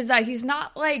episode is that he's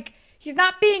not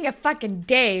being a fucking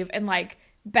Dave and like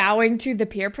bowing to the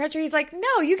peer pressure. He's like,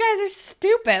 no, you guys are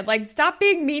stupid. Like, stop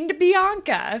being mean to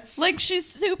Bianca. Like, she's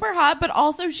super hot, but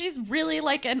also she's really,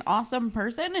 like, an awesome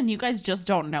person, and you guys just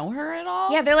don't know her at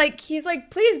all. Yeah, he's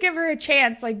like, please give her a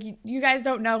chance. Like, you guys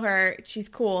don't know her. She's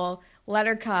cool. Let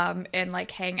her come and, like,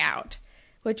 hang out.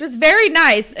 Which was very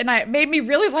nice, and it made me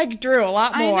really like Drew a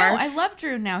lot more. I know. I love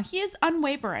Drew now. He is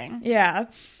unwavering. Yeah.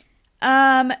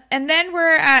 And then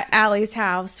we're at Allie's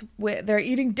house. They're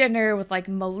eating dinner with, like,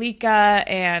 Malika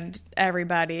and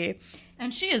everybody.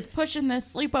 And she is pushing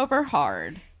this sleepover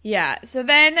hard. Yeah. So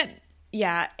then,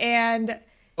 yeah, and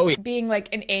Oh, yeah. being,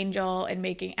 like, an angel and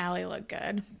making Allie look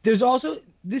good. There's also,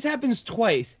 this happens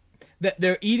twice, that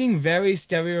they're eating very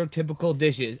stereotypical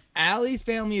dishes. Allie's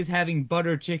family is having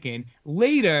butter chicken.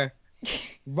 Later,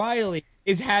 Riley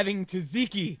is having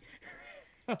tzatziki.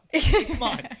 Come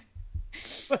on.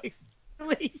 Like,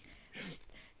 really?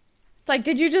 It's like,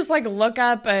 did you just, like, look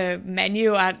up a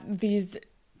menu at these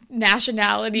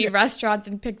nationality restaurants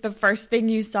and pick the first thing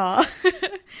you saw?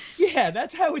 Yeah,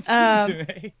 that's how it seemed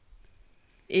to me.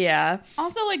 Yeah.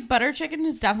 Also, like, butter chicken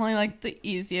is definitely, like, the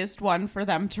easiest one for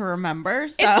them to remember.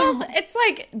 So It's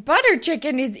like butter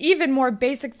chicken is even more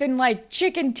basic than, like,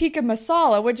 chicken tikka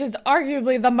masala, which is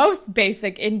arguably the most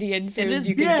basic Indian food is-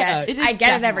 you can yeah, get. it is I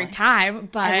get it every definitely. time,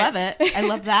 but I love it. I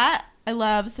love that. I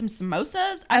love some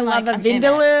samosas. I love a I'm in it.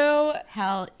 vindaloo.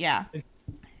 Hell yeah.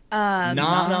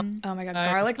 Naan. Oh my god,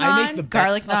 garlic I make naan. the best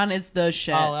Garlic naan is the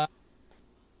shit. masala.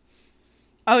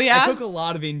 Oh, yeah? I cook a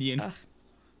lot of Indian.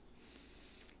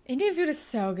 Indian food is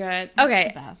so good. The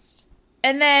Okay, best.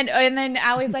 and then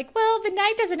Allie's like, well, the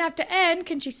night doesn't have to end.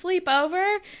 Can she sleep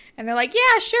over? And they're like,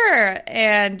 yeah, sure.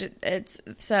 And it's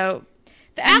so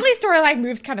the Allie storyline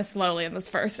moves kind of slowly in this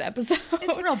first episode.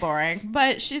 It's real boring.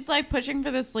 But she's, like, pushing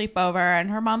for the sleepover, and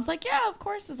her mom's like, yeah, of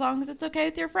course, as long as it's okay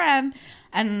with your friend.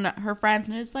 And her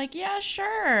friend is like, yeah,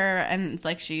 sure. And it's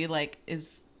like she, like,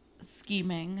 is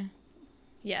scheming.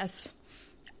 Yes.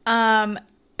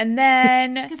 And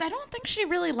then Because I don't think she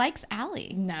really likes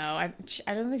Allie. no, I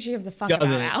don't think she gives a fuck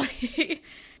Doesn't. about Allie.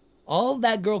 All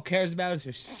that girl cares about is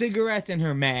her cigarettes and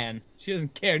her man. She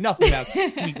doesn't care nothing about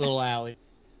sweet little Allie.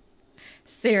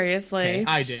 Seriously. Okay,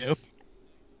 I do.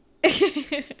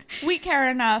 We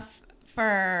care enough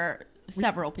for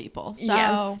several people.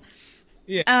 So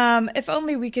Yes. If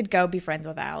only we could go be friends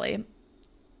with Allie.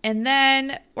 And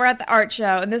then we're at the art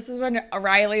show, and this is when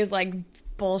Riley is like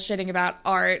bullshitting about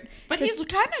art. But he's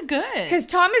kind of good. Because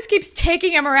Thomas keeps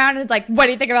taking him around and is like, what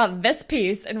do you think about this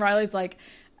piece? And Riley's like,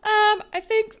 I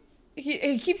think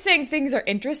he keeps saying things are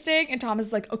interesting. And Thomas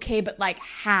is like, okay, but like,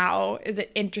 how is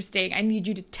it interesting? I need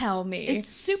you to tell me. It's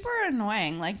super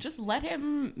annoying. Like, just let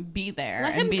him be there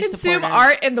Let and him be consume supportive.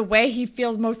 art in the way he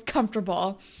feels most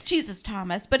comfortable. Jesus,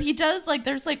 Thomas. But he does, like,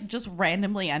 there's, like, just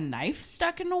randomly a knife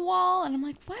stuck in a wall. And I'm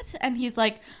like, what? And he's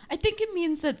like, I think it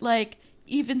means that, like,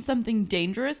 even something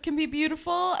dangerous can be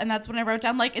beautiful. And that's when I wrote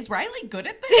down, like, is Riley good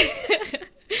at this?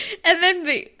 And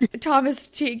then Thomas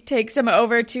takes him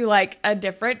over to like a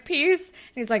different piece. And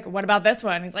he's like, what about this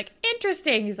one? He's like,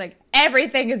 interesting. He's like,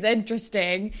 everything is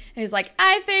interesting. And he's like,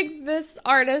 I think this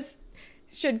artist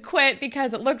should quit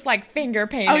because it looks like finger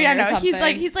painting. Oh yeah, or no.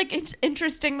 something. He's like, it's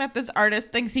interesting that this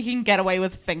artist thinks he can get away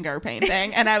with finger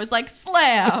painting. And I was like,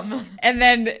 slam. And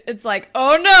then it's like,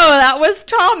 oh no, that was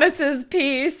Thomas's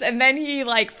piece. And then he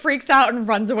like freaks out and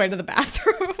runs away to the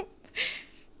bathroom.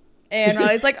 And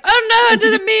Riley's like, oh no, I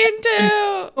didn't mean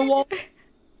to. The wall,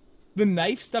 the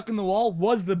knife stuck in the wall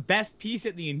was the best piece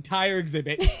at the entire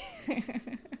exhibit.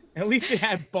 At least it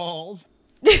had balls.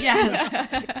 Yes.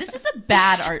 This is a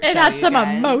bad art show. It had you some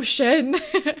guys. emotion.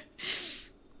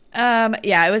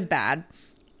 Yeah, it was bad.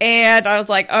 And I was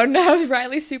like, oh no,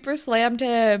 Riley super slammed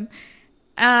him.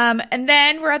 And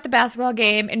then we're at the basketball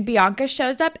game and Bianca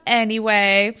shows up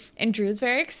anyway. And Drew's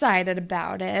very excited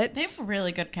about it. They have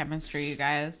really good chemistry, you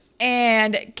guys.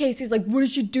 And Casey's like, what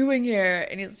is she doing here?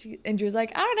 And Drew's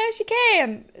like, I don't know, she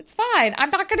came. It's fine.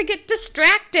 I'm not going to get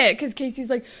distracted. Because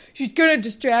Casey's like, she's going to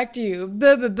distract you.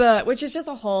 Blah, blah, blah. Which is just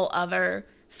a whole other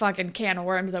fucking can of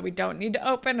worms that we don't need to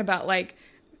open about, like,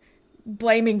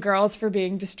 blaming girls for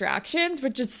being distractions,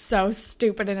 which is so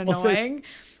stupid and Also- annoying.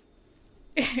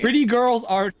 Pretty girls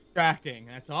are distracting.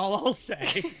 That's all I'll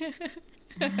say.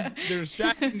 They're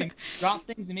distracting. They drop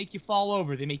things. They make you fall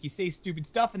over. They make you say stupid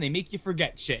stuff, and they make you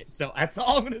forget shit. So that's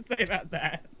all I'm gonna say about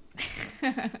that.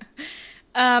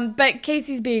 But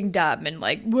Casey's being dumb and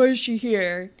like, why is she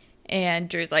here? And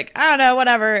Drew's like, I don't know,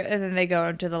 whatever. And then they go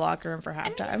into the locker room for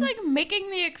And halftime. he's like making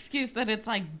the excuse that it's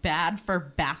like bad for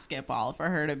basketball for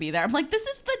her to be there. I'm like, this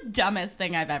is the dumbest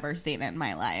thing I've ever seen in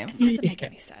my life. Doesn't make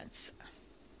any sense.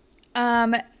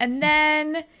 And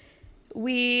then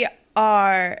we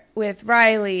are with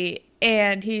Riley,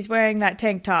 and he's wearing that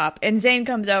tank top, and Zane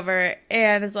comes over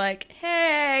and is like,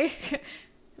 hey,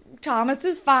 Thomas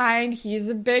is fine. He's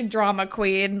a big drama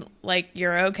queen. Like,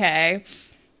 you're okay.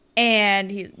 And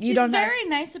he's very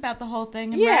nice about the whole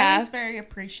thing. And Yeah. Riley's very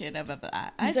appreciative of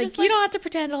that. He's like, you don't have to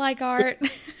pretend to like art.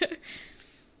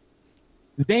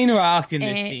 Zane rocked in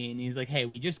this scene. He's like, hey,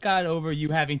 we just got over you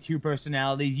having two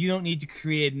personalities. You don't need to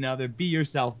create another. Be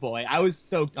yourself, boy. I was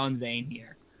stoked on Zane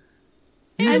here.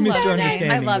 He was I Mr. love Zane.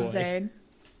 Understanding I love boy. Zane.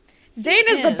 Zane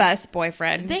is the best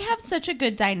boyfriend. They have such a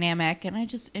good dynamic, and I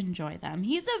just enjoy them.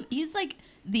 He's like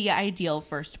the ideal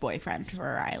first boyfriend for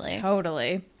Riley.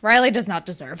 Totally. Riley does not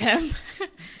deserve him.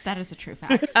 That is a true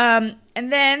fact. And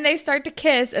then they start to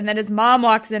kiss, and then his mom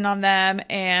walks in on them,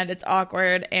 and it's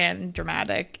awkward and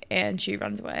dramatic, and she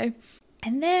runs away.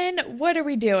 And then what are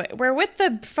we doing? We're with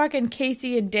the fucking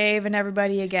Casey and Dave and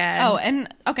everybody again. Oh,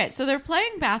 and okay, so they're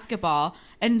playing basketball,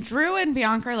 and Drew and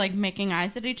Bianca are like making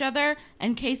eyes at each other,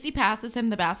 and Casey passes him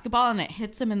the basketball, and it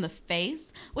hits him in the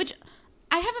face, which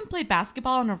I haven't played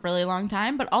basketball in a really long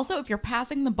time, but also if you're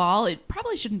passing the ball, it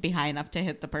probably shouldn't be high enough to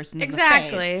hit the person in the face.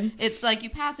 Exactly. It's like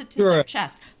you pass it to Sure. their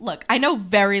chest. Look, I know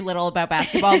very little about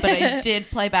basketball, but I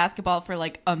did play basketball for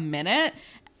like a minute,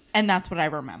 and that's what I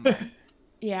remember.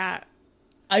 Yeah.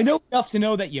 I know enough to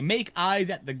know that you make eyes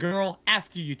at the girl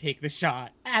after you take the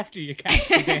shot, after you catch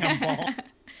the damn ball.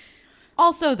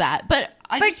 Also that, but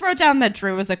I just wrote down that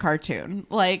Drew is a cartoon.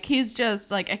 Like, he's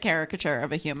just like a caricature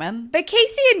of a human. But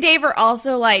Casey and Dave are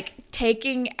also, like,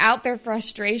 taking out their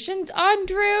frustrations on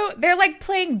Drew. They're, like,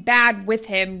 playing bad with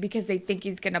him because they think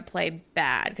he's going to play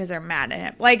bad because they're mad at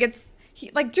him. Like,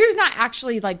 Drew's not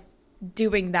actually, like,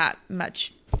 doing that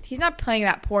much. He's not playing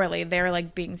that poorly. They're,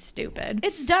 like, being stupid.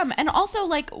 It's dumb. And also,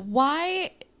 like,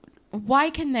 why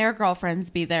can their girlfriends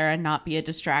be there and not be a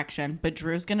distraction, but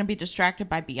Drew's going to be distracted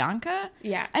by Bianca?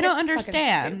 Yeah. I don't it's fucking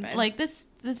understand. stupid. Like, this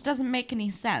doesn't make any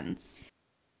sense.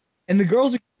 And the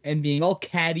girls are being all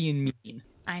catty and mean.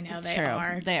 I know It's they true.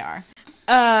 are. They are.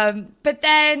 But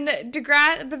then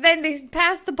they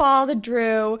pass the ball to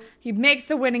Drew. He makes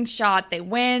the winning shot. They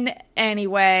win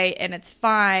anyway, and it's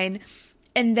fine.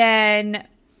 And then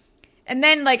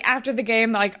like after the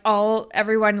game, like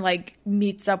everyone like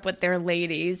meets up with their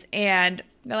ladies, and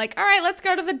they're like, all right, let's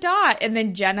go to the dot. And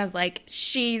then Jenna's like,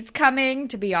 she's coming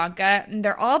to Bianca, and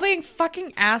they're all being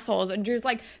fucking assholes. And Drew's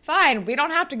like, fine, we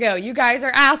don't have to go. You guys are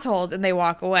assholes. And they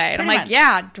walk away. And I'm Pretty like, much.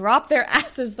 yeah, drop their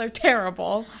asses. They're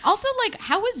terrible. Also, like,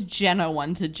 how is Jenna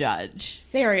one to judge?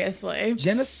 Seriously.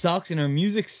 Jenna sucks and her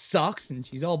music sucks and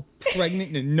she's all pregnant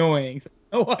and annoying. So,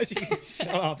 oh, why she can shut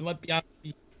up and let Bianca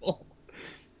be people.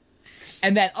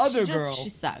 And that other girl, She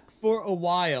sucks. for a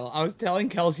while, I was telling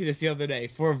Kelsey this the other day,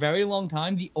 for a very long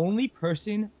time, the only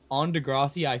person on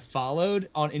Degrassi I followed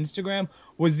on Instagram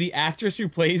was the actress who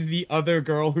plays the other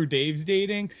girl who Dave's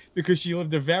dating, because she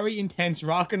lived a very intense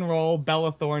rock and roll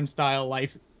Bella Thorne style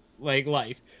life. Like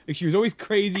she was always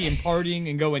crazy and partying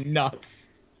and going nuts.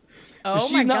 So Oh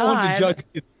she's my not one to God.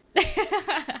 judge.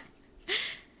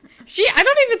 I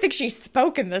don't even think she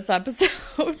spoke in this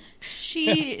episode.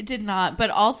 She did not, but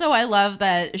also I love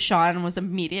that Sean was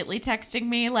immediately texting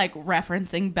me, like,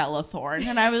 referencing Bella Thorne,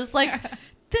 and I was like,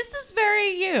 this is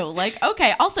very you. Like,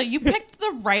 okay, also, you picked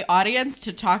the right audience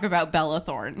to talk about Bella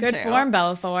Thorne. Good too. form,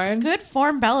 Bella Thorne. Good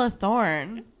form, Bella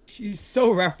Thorne. She's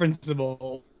so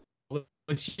referenceable.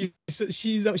 She's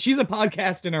a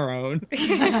podcast in her own.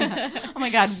 Oh my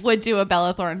God, would do a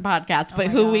Bella Thorne podcast, but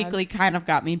my Who God. Weekly kind of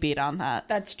got me beat on that.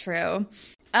 That's true.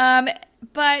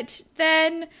 But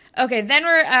then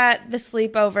we're at the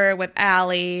sleepover with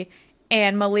Allie,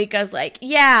 and Malika's like,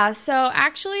 yeah, so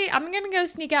actually I'm going to go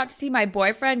sneak out to see my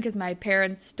boyfriend because my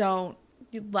parents don't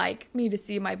like me to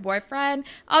see my boyfriend.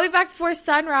 I'll be back before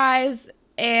sunrise.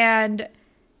 And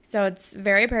so it's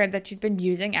very apparent that she's been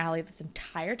using Allie this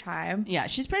entire time. Yeah,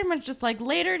 she's pretty much just like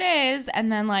later days,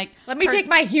 and then like Let me take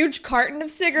my huge carton of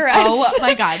cigarettes. Oh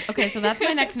my God. Okay, so that's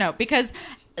my next note, because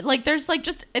like there's like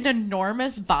just an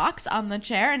enormous box on the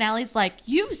chair, and Allie's like,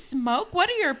 you smoke? What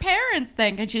do your parents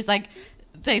think? And she's like,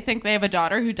 they think they have a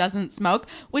daughter who doesn't smoke,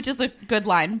 which is a good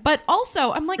line. But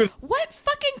also, I'm like, what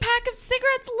fucking pack of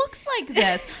cigarettes looks like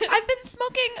this? I've been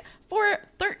smoking for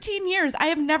 13 years. I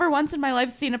have never once in my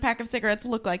life seen a pack of cigarettes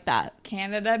look like that.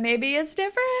 Canada, maybe it's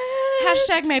different.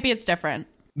 Hashtag maybe it's different.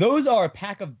 Those are a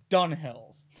pack of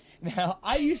Dunhills. Now,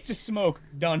 I used to smoke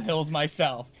Dunhills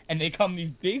myself, and they come in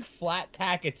these big flat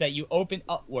packets that you open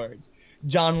upwards.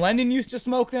 John Lennon used to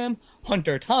smoke them.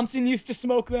 Hunter Thompson used to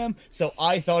smoke them. So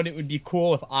I thought it would be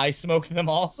cool if I smoked them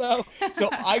also. So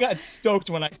I got stoked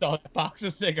when I saw the box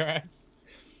of cigarettes.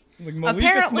 Like, Malika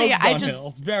Apparently, smokes I Dunhills.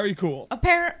 just- Very cool.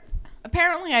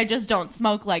 Apparently, I just don't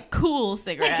smoke like cool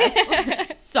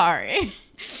cigarettes. Sorry.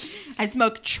 I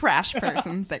smoke trash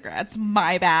person cigarettes.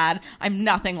 My bad. I'm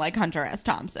nothing like Hunter S.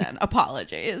 Thompson.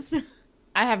 Apologies.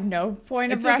 I have no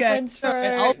point of It's okay. reference It's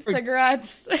okay. for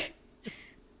cigarettes.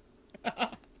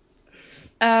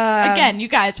 Again, you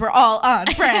guys were all on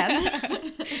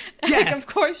brand. Like, of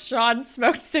course, Sean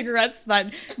smoked cigarettes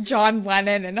that John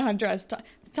Lennon and Hunter S.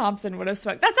 Thompson would have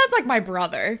smoked. That sounds like my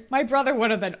brother. My brother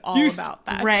would have been all about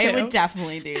that, Ray too. would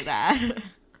definitely do that.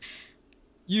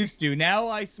 Used to. Now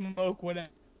I smoke whatever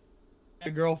a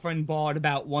girlfriend bought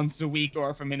about once a week, or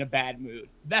if I'm in a bad mood.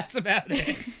 That's about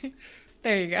it.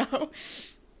 There you go.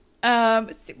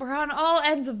 See, we're on all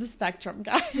ends of the spectrum,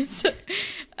 guys. It's All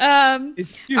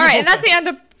right, and that's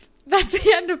beautiful.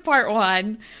 the end of part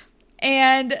 1.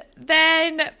 And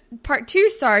then part 2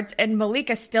 starts, and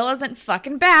Malika still isn't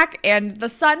fucking back, and the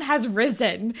sun has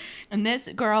risen. And this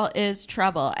girl is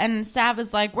trouble. And Sav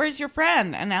is like, where's your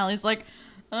friend? And Allie's like,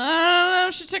 I don't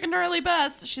know. She took an early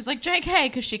bus. She's like, JK,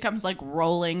 because she comes like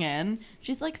rolling in.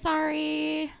 She's like,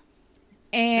 sorry.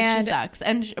 And She sucks.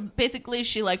 And basically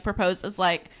she like proposes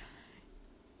like,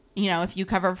 you know, if you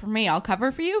cover for me, I'll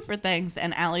cover for you for things.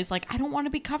 And Allie's like, I don't want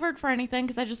to be covered for anything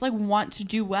because I just like want to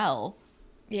do well.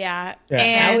 yeah, I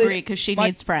and agree because she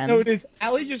needs friends. Notice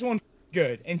Allie just wants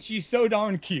good, and she's so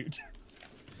darn cute.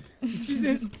 She's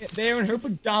just there in her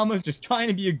pajamas, just trying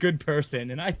to be a good person,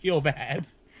 and I feel bad.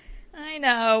 I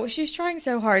know she's trying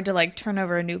so hard to like turn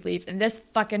over a new leaf, and this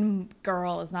fucking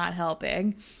girl is not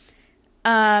helping.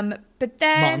 But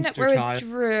then Monster we're child. with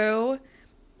Drew,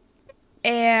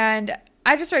 and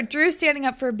I just wrote Drew standing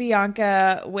up for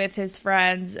Bianca with his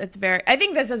friends. I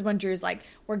think this is when Drew's like,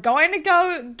 we're going to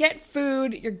go get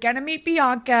food. You're going to meet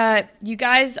Bianca. You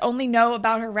guys only know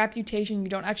about her reputation. You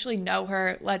don't actually know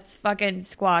her. Let's fucking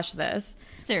squash this.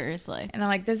 Seriously. And I'm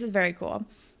like, this is very cool.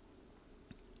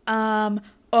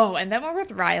 Oh, and then we're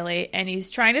with Riley, and he's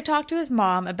trying to talk to his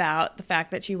mom about the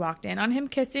fact that she walked in on him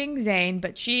kissing Zayn,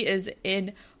 but she is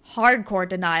in hardcore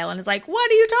denial and is like,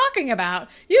 what are you talking about?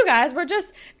 You guys were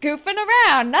just goofing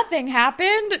around. Nothing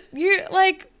happened. You,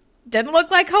 like, didn't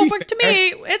look like homework to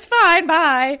me. It's fine.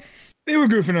 Bye. They were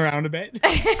goofing around a bit.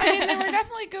 I mean, they were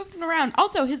definitely goofing around.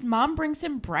 Also, his mom brings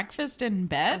him breakfast in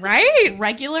bed. Right?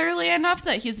 Regularly enough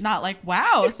that he's not like,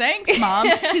 wow, thanks, Mom.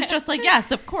 He's just like,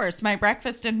 yes, of course, my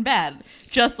breakfast in bed.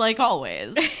 Just like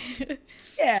always.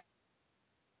 Yeah.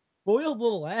 Boiled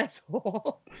little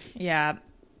asshole. Yeah.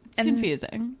 It's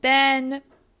confusing. Then,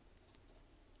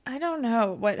 I don't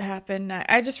know what happened.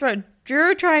 I just wrote,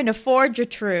 Drew trying to forge a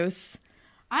truce.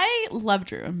 I love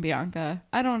Drew and Bianca.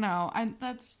 I don't know.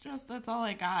 That's all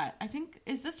I got. I think,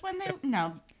 is this when they,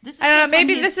 no. This is I don't know. just when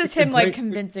Maybe he's- this is him, like,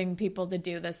 convincing people to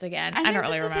do this again. I think don't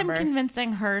really this remember. is him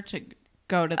convincing her to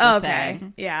go to the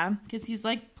thing. Yeah. Because he's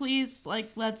like, please,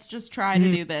 like, let's just try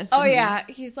to do this. Oh, And yeah.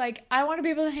 He's like, I want to be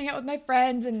able to hang out with my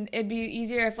friends, and it'd be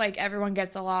easier if, like, everyone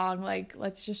gets along. Like,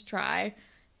 let's just try.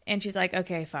 And she's like,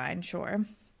 okay, fine, sure.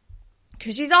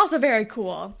 Because she's also very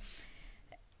cool.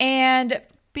 And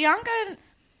Bianca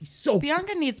So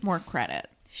needs more credit.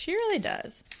 she really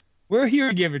does. we're here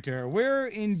to give it to her. We're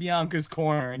in Bianca's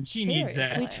corner, and she needs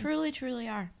Seriously. We that. truly, truly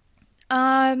are.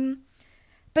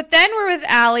 But then we're with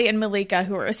Allie and Malika,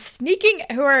 who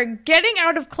are getting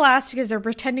out of class because they're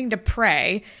pretending to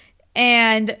pray.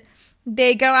 And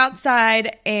they go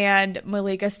outside, and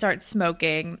Malika starts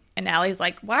smoking. And Allie's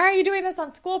like, why are you doing this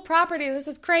on school property? This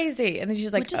is crazy. And then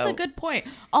she's like, Which is a good point.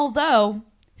 Although,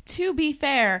 to be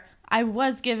fair, I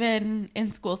was given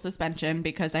in-school suspension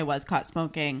because I was caught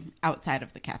smoking outside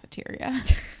of the cafeteria.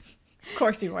 Of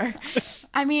course you were.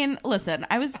 I mean, listen,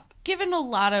 I was given a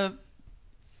lot of,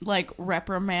 like,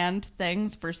 reprimand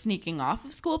things for sneaking off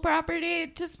of school property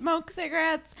to smoke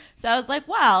cigarettes. So I was like,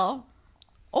 well,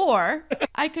 or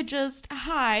I could just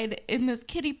hide in this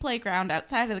kiddie playground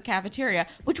outside of the cafeteria,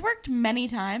 which worked many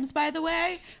times, by the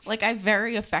way. Like, I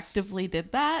very effectively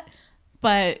did that.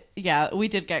 But, yeah, we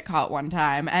did get caught one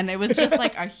time. And it was just,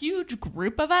 like, a huge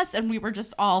group of us, and we were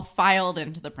just all filed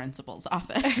into the principal's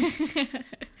office.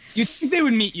 You'd think they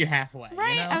would meet you halfway, Right?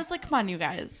 you know? I was like, come on, you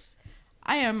guys.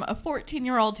 I am a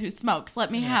 14-year-old who smokes.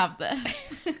 Let me have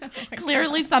this.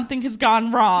 Clearly something has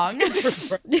gone wrong.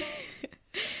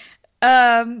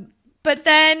 But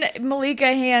then Malika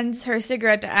hands her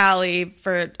cigarette to Allie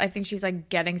for, I think she's like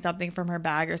getting something from her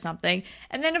bag or something.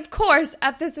 And then, of course,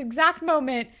 at this exact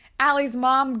moment, Allie's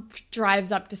mom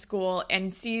drives up to school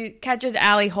and catches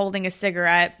Allie holding a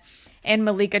cigarette. And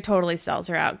Malika totally sells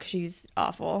her out because she's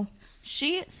awful.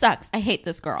 She sucks. I hate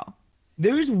this girl.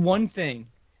 There is one thing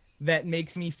that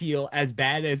makes me feel as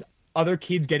bad as other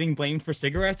kids getting blamed for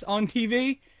cigarettes on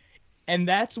TV. And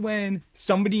that's when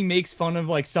somebody makes fun of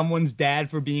like someone's dad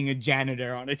for being a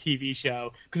janitor on a TV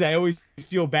show. Because I always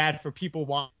feel bad for people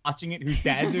watching it whose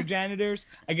dads are janitors.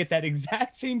 I get that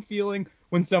exact same feeling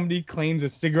when somebody claims a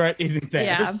cigarette isn't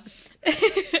theirs.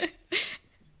 Yeah.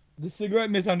 The cigarette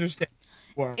misunderstanding.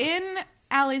 In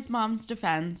Allie's mom's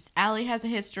defense, Allie has a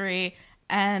history,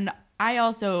 and I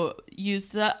also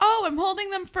used I'm holding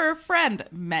them for a friend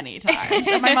many times.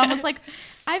 And my mom was like,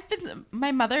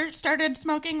 my mother started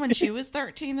smoking when she was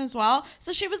 13 as well.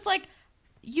 So she was like,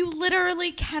 you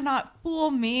literally cannot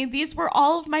fool me. These were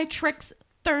all of my tricks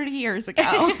 30 years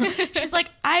ago. She's like,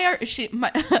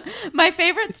 my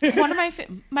favorites,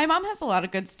 my mom has a lot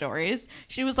of good stories.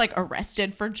 She was like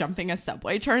arrested for jumping a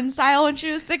subway turnstile when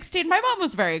she was 16. My mom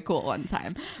was very cool one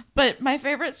time. But my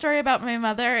favorite story about my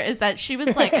mother is that she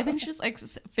was like, I think she was like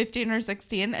 15 or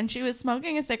 16, and she was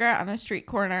smoking a cigarette on a street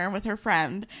corner with her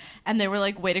friend, and they were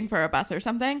like waiting for a bus or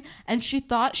something, and she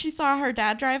thought she saw her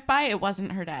dad drive by. It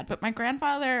wasn't her dad, but my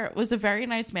grandfather was a very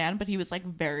nice man, but he was like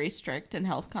very strict and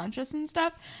health conscious and stuff.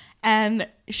 And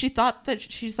she thought that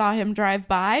she saw him drive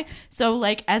by. So,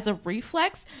 like, as a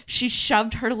reflex, she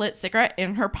shoved her lit cigarette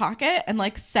in her pocket and,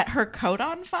 like, set her coat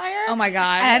on fire. Oh, my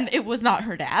God. And it was not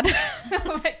her dad.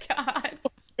 Oh, my God.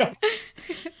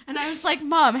 And I was like,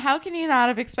 Mom, how can you not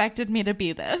have expected me to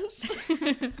be this?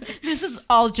 This is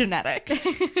all genetic.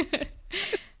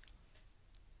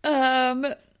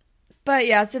 But,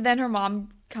 yeah, so then her mom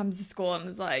comes to school and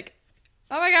is like,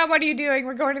 oh my God, what are you doing?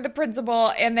 We're going to the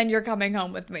principal, and then you're coming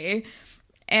home with me.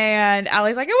 And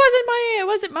Allie's like, it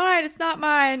wasn't mine, it's not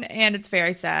mine. And it's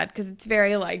very sad because it's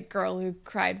very like Girl Who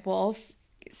Cried Wolf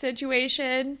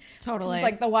situation. Totally. It's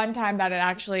like the one time that it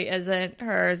actually isn't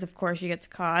hers. Of course, she gets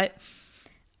caught.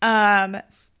 But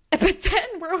then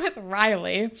we're with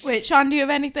Riley. Wait, Sean, do you have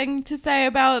anything to say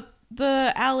about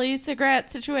the Allie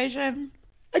cigarette situation?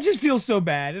 I just feel so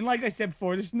bad. And like I said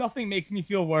before, there's nothing makes me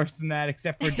feel worse than that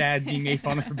except for dads being made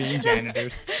fun of for being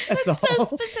janitors. That's all. So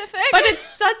specific. But it's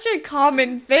such a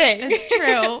common thing. It's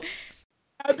true.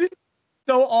 Happens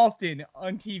so often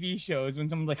on TV shows when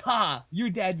someone's like, your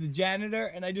dad's a janitor.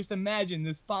 And I just imagine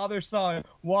this father-son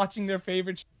watching their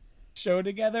favorite show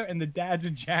together and the dad's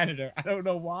a janitor. I don't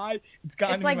know why. It's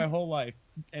gotten me my whole life.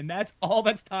 And that's all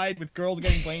that's tied with girls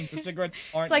getting blamed for cigarettes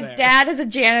aren't It's like there. dad is a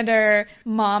janitor,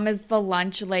 mom is the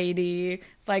lunch lady,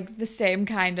 like the same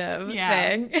kind of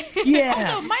thing. Yeah.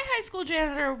 Also, my high school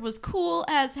janitor was cool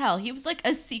as hell. He was like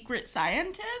a secret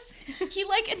scientist. He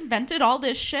like invented all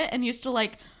this shit and used to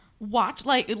like watch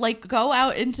like go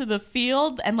out into the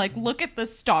field and like look at the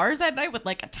stars at night with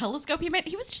like a telescope he made.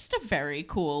 He was just a very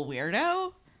cool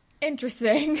weirdo.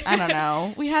 Interesting. I don't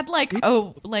know. We had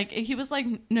he was like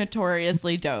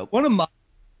notoriously dope. One of my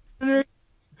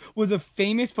was a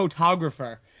famous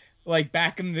photographer, like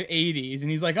back in the 80s, and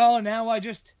he's like, now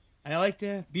I like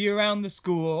to be around the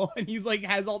school, and he's like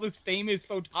has all this famous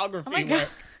photography work.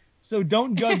 So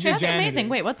don't judge your That's janitors. amazing.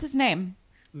 Wait, what's his name?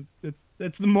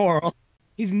 That's the moral.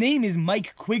 His name is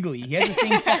Mike Quigley. He has the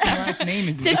same fucking last name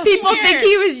as me. Did people think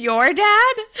he was your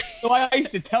dad? So I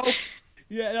used to tell.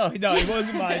 Yeah, no, it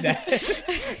wasn't my dad.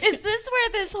 Is this where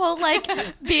this whole like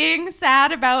being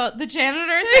sad about the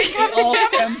janitor thing comes All from?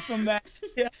 stems from that.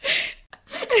 Yeah.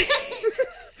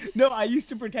 No, I used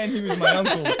to pretend he was my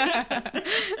uncle.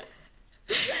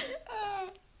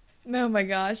 Oh my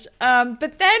gosh.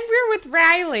 But then we're with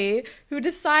Riley, who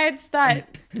decides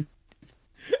that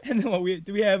And then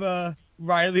do we have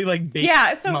Riley like bait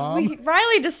mom?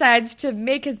 Riley decides to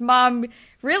make his mom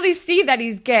really see that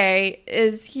he's gay.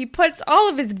 Is he puts all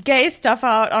of his gay stuff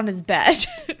out on his bed,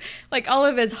 like all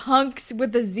of his hunks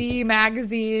with the Z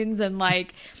magazines and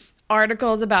like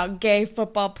articles about gay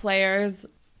football players.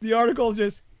 The article's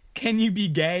just, can you be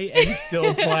gay and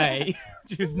still play?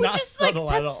 Which is not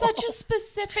subtle at all. That's such a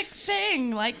specific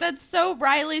thing. Like, that's so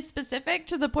Riley specific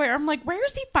to the point where I'm like, where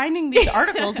is he finding these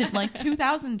articles in like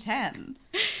 2010?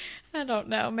 I don't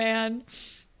know, man.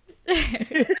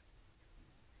 If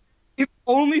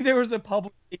only there was a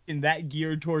publication that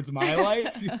geared towards my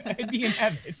life, I'd be in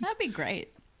heaven. That'd be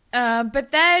great. But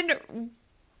then,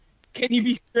 can you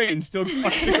be straight and still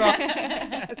crush the rock?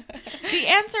 Yes. The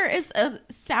answer is a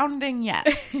sounding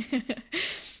yes.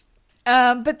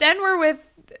 but then we're with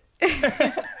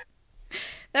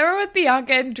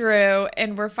Bianca and Drew,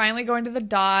 and we're finally going to the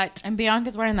Dot. And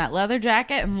Bianca's wearing that leather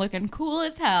jacket and looking cool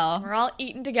as hell. We're all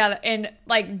eating together, and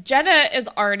like Jenna is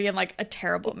already in like a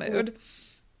terrible mood.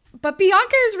 But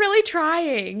Bianca is really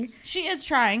trying. She is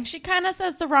trying. She kind of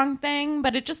says the wrong thing,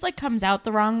 but it just like comes out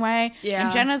the wrong way. Yeah.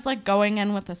 And Jenna's like going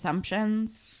in with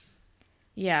assumptions.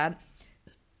 Yeah.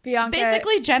 Bianca.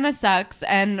 Basically, Jenna sucks,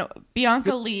 and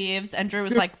Bianca leaves, and Drew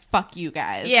was like, fuck you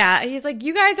guys. Yeah, he's like,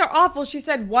 you guys are awful. She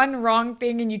said one wrong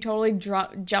thing and you totally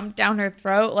jumped down her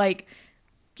throat. Like,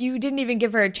 you didn't even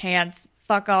give her a chance.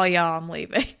 Fuck all y'all, I'm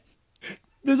leaving.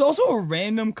 There's also a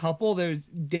random couple. There's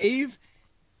Dave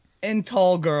and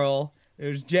Tall Girl.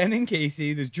 There's Jen and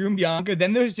Casey. There's Drew and Bianca.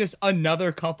 Then there's just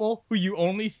another couple who you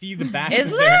only see the backs Is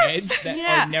of there? their heads that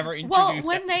Yeah. are never introduced. Well,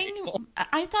 when at they, table.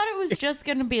 I thought it was just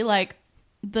going to be like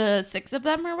the 6 of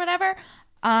them or whatever.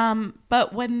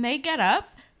 But when they get up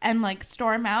and like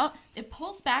storm out, it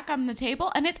pulls back on the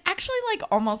table, and it's actually like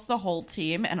almost the whole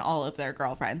team and all of their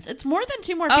girlfriends. It's more than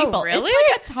 2 more Oh, people. really?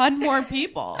 It's like a ton more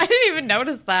people. I didn't even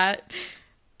notice that.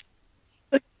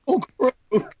 Oh, gross.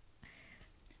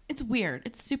 It's weird.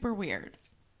 It's super weird.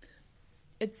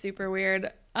 It's super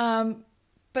weird.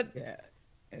 But Yeah.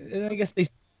 And I guess they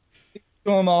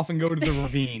storm off and go to the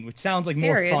ravine, which sounds like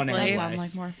more fun Seriously. Does anyway. sound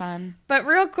like more fun. But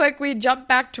real quick, we jump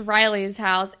back to Riley's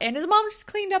house, and his mom just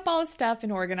cleaned up all his stuff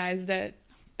and organized it.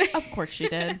 Of course she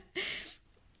did.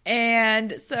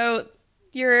 And so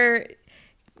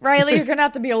Riley, you're gonna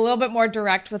have to be a little bit more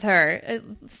direct with her, it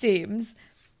seems.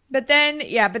 But then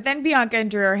Bianca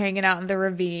and Drew are hanging out in the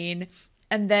ravine,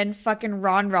 and then fucking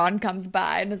Ron comes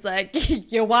by and is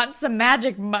like, you want some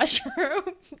magic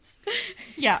mushrooms?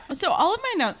 Yeah. So all of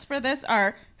my notes for this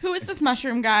are, who is this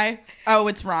mushroom guy? Oh,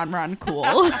 it's Ron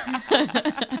cool.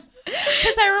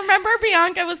 Because I remember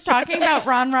Bianca was talking about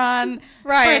Ron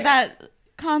Right. for that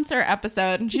concert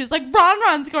episode, and she was like,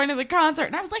 Ron's going to the concert.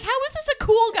 And I was like, how is this a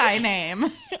cool guy name? I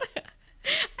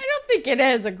don't think it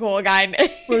is a cool guy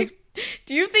name.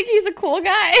 Do you think he's a cool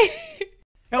guy?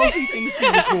 Kelsey thinks he's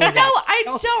a cool guy. No, I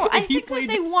Kelsey, don't. I if he think that played-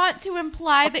 they want to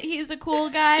imply that he's a cool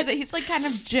guy, that he's like kind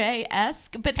of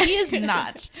J-esque, but he is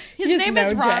not. His He is name no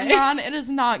is J. Ron. It is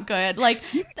not good. Like,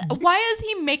 why is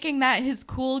he making that his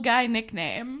cool guy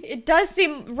nickname? It does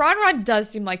seem Ron does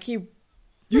seem like he.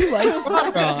 You like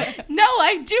Ron. No,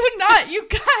 I do not, you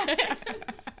guys.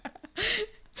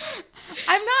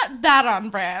 I'm not that on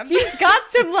brand. He's got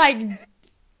some like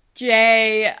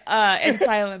J and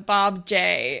Silent Bob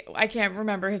J. I can't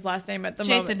remember his last name at the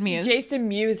moment. Jason Mewes. Jason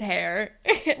Mewes hair.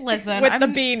 Listen, with the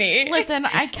beanie. Listen,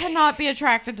 I cannot be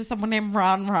attracted to someone named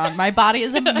Ron. My body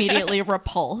is immediately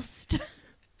repulsed.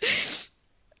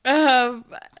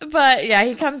 But yeah,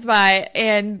 he comes by,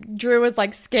 and Drew was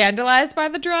like scandalized by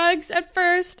the drugs at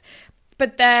first,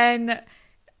 but then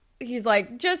he's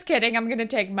like, just kidding, I'm gonna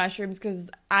take mushrooms because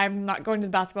I'm not going to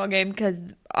the basketball game because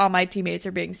all my teammates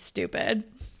are being stupid.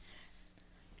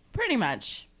 Pretty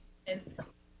much.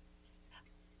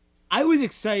 I was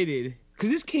excited because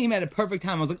this came at a perfect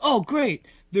time. I was like, oh, great.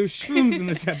 There's shrooms in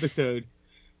this episode.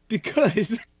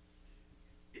 Because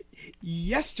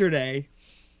yesterday,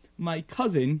 my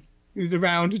cousin, who's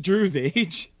around Drew's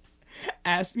age,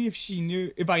 asked me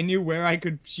if I knew where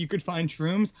she could find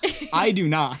shrooms. I do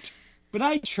not. But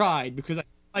I tried because I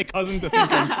want my cousin to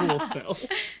think I'm cool still.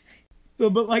 So,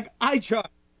 but like, I tried.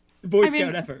 The Boy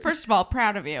Scout effort. First of all,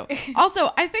 proud of you. Also,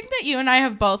 I think that you and I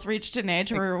have both reached an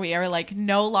age where we are like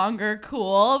no longer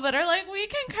cool, but are like, we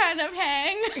can kind of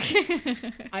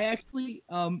hang. I actually,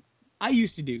 I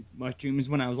used to do mushrooms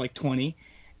when I was like 20,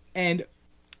 and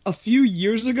a few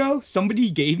years ago, somebody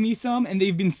gave me some, and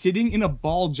they've been sitting in a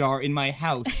ball jar in my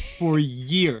house for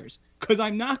years. Because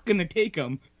I'm not going to take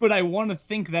them, but I want to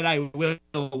think that I will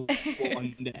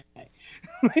one day.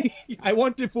 I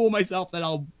want to fool myself that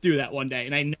I'll do that one day,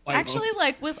 and I know I Actually, won't.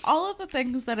 like, with all of the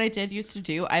things that I did used to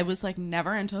do, I was, like,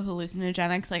 never into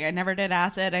hallucinogenics. Like, I never did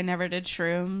acid. I never did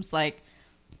shrooms. Like,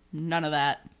 none of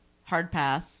that. Hard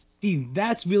pass. See,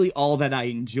 that's really all that I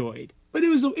enjoyed. But it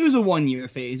was a 1 year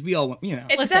phase. We all, you know.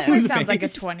 It Listen. definitely Who's sounds like a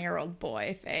face? 20-year-old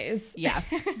boy phase. Yeah.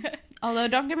 Although,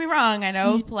 don't get me wrong. I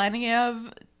know plenty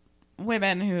of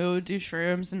women who do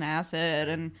shrooms and acid,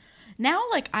 and now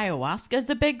like ayahuasca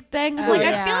is a big thing. Oh, Like I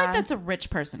yeah. feel like that's a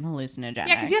rich person hallucinogenic.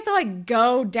 Yeah, because you have to like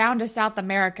go down to South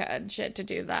America and shit to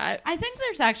do that. I think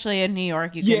there's actually in New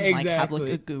York you can Yeah, like have like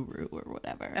exactly. a guru or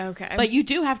whatever. Okay. But you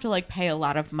do have to like pay a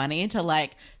lot of money to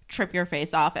like trip your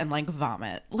face off and like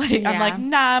vomit. Like I'm Yeah. like,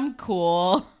 nah, I'm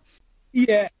cool.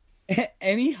 Yeah.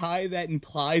 Any high that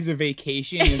implies a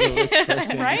vacation is a rich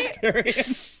person Right?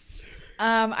 experience.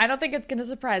 I don't think it's going to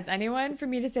surprise anyone for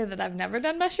me to say that I've never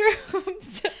done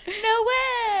mushrooms. No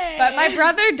way. But my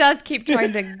brother does keep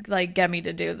trying to like get me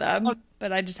to do them,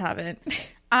 but I just haven't.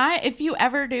 If you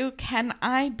ever do, can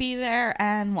I be there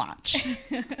and watch?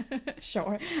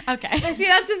 Sure. Okay. See,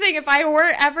 that's the thing. If I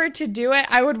were ever to do it,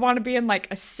 I would want to be in like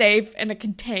a safe and a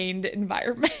contained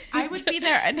environment. I would be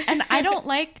there, and I don't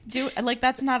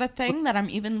that's not a thing that I'm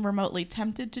even remotely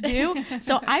tempted to do.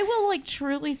 So I will like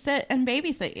truly sit and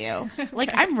babysit you.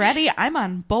 Like I'm ready. I'm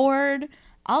on board.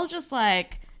 I'll just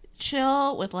like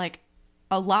chill with like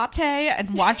a latte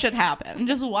and watch it happen.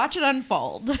 Just watch it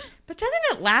unfold. But doesn't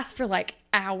it last for like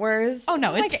hours? Oh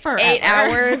no, it's like forever. 8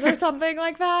 hours or something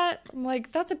like that. I'm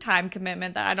like, that's a time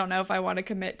commitment that I don't know if I want to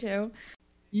commit to.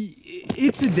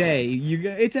 It's a day.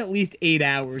 It's at least 8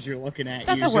 hours you're looking at.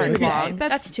 That's usually. too long.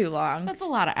 That's too long. That's a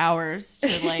lot of hours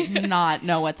to like not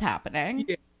know what's happening.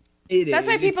 Yeah, That's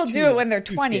why people do it when they're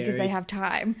 20 because scary. they have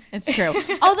time. It's true.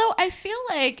 Although I feel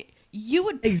like you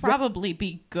would Exactly. probably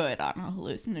be good on a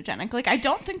hallucinogenic. Like I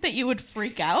don't think that you would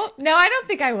freak out. No, I don't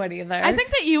think I would either. I think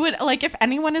that you would, like, if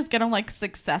anyone is gonna like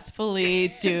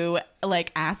successfully do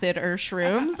like acid or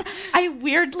shrooms, I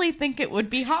weirdly think it would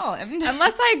be Holland.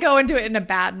 unless I go into it in a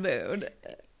bad mood.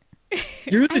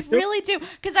 I really do,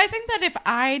 because I think that if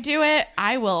I do it,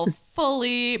 I will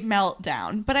fully melt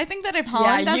down. But I think that if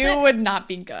Holland Yeah, does you it, would not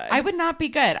be good. I would not be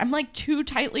good. I'm like too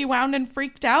tightly wound and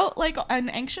freaked out, like, and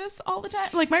anxious all the time.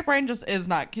 Like my brain just is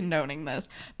not condoning this.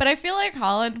 But I feel like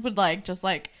Holland would like just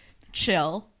like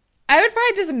chill. I would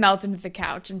probably just melt into the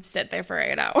couch and sit there for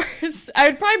 8 hours. I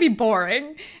would probably be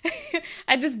boring.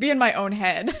 I'd just be in my own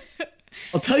head.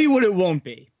 I'll tell you what it won't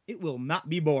be. It will not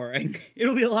be boring.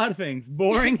 It'll be a lot of things.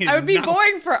 Boring is I would be not-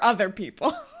 boring for other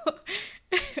people.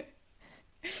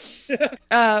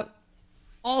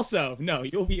 Also, no,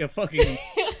 you'll be a fucking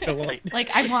delight. Like,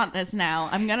 I want this now.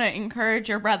 I'm gonna encourage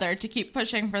your brother to keep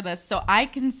pushing for this so I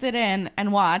can sit in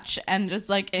and watch and just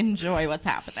like enjoy what's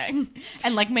happening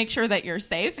and like make sure that you're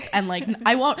safe. And like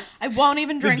I won't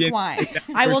even drink wine.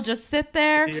 I will just sit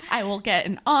there. I will get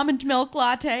an almond milk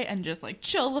latte and just like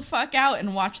chill the fuck out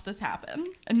and watch this happen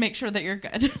and make sure that you're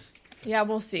good. Yeah,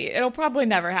 we'll see. It'll probably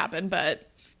never happen, but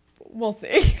we'll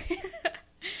see.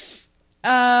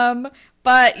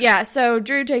 But yeah, so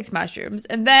Drew takes mushrooms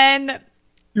and then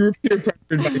You were peer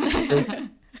pressured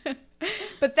by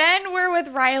but then we're with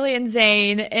Riley and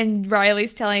Zane, and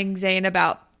Riley's telling Zane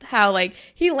about how like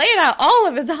he laid out all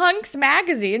of his hunks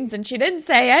magazines and she didn't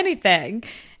say anything.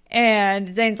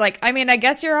 And Zane's like, I mean, I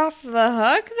guess you're off the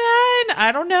hook then?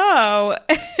 I don't know.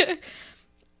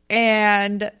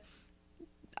 And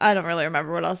I don't really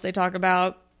remember what else they talk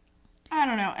about. I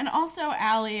don't know. And also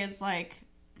Allie is like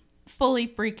fully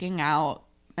freaking out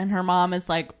and her mom is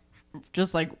like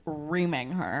just like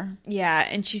reaming her. Yeah,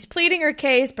 and she's pleading her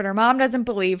case, but her mom doesn't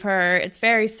believe her. It's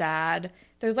very sad.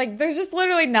 There's just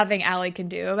literally nothing Allie can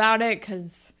do about it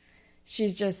because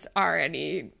she's just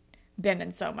already been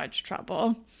in so much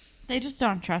trouble. They just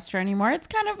don't trust her anymore. It's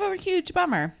kind of a huge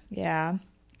bummer. Yeah.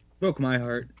 Broke my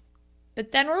heart.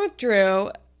 But then we're with Drew,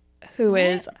 who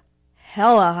is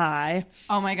hella high.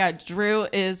 Oh my god, Drew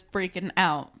is freaking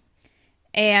out.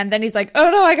 And then he's like, oh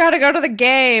no, I gotta go to the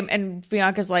game. And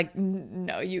Bianca's like,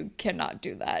 no, you cannot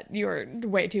do that. You're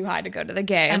way too high to go to the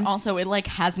game. And also, it like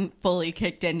hasn't fully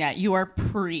kicked in yet. You are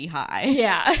pre-high.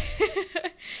 Yeah.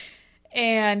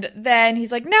 And then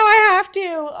he's like, no, I have to.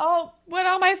 Oh, what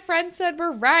all my friends said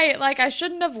were right. Like, I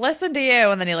shouldn't have listened to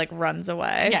you. And then he like runs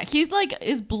away. Yeah, he's like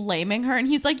is blaming her, and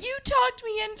he's like, you talked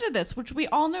me into this, which we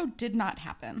all know did not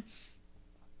happen.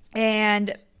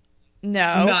 And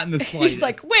no. Not in the slightest. He's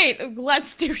like, wait,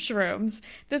 let's do shrooms.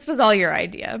 This was all your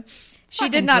idea. She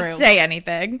Fucking did not Drew. say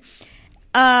anything.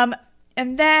 And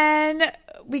then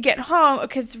we get home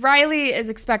because Riley is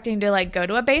expecting to like go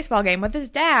to a baseball game with his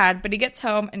dad, but he gets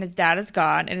home and his dad is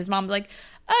gone, and his mom's like,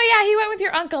 oh yeah, he went with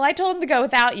your uncle. I told him to go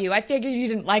without you. I figured you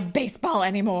didn't like baseball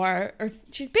anymore. Or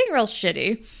she's being real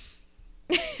shitty.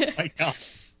 I know.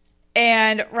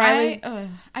 And Riley's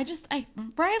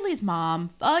Riley's mom,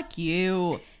 fuck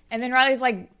you. and then Riley's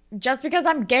like, just because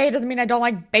I'm gay doesn't mean I don't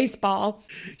like baseball.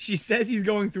 She says he's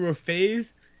going through a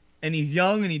phase, and he's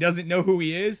young, and he doesn't know who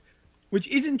he is, which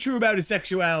isn't true about his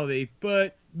sexuality,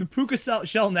 but the puka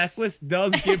shell necklace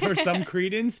does give her some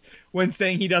credence when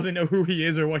saying he doesn't know who he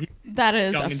is or what he... That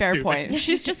is Young a and fair stupid. point.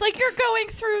 She's just like, you're going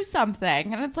through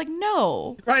something. And it's like,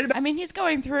 no. Right about- I mean, he's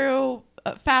going through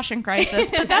a fashion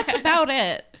crisis, but that's about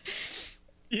it.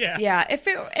 Yeah. Yeah,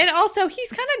 and also he's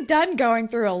kind of done going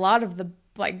through a lot of the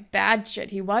like bad shit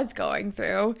he was going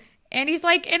through, and he's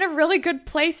like in a really good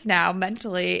place now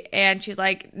mentally, and she's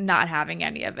like not having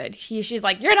any of it. She's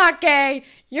like, you're not gay,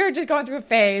 you're just going through a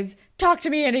phase. Talk to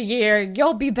me in a year,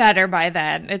 you'll be better by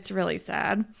then. It's really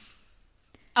sad.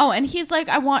 Oh, and he's like,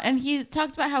 and he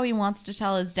talks about how he wants to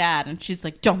tell his dad, and she's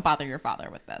like, don't bother your father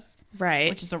with this. Right.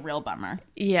 Which is a real bummer.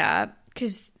 Yeah,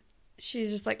 because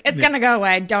she's just like, it's going to go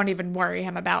away. Don't even worry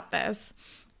him about this.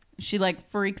 She, like,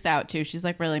 freaks out, too. She's,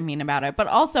 like, really mean about it. But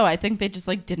also, I think they just,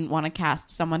 like, didn't want to cast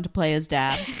someone to play his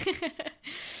dad.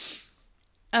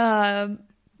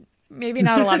 Maybe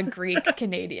not a lot of Greek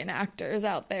Canadian actors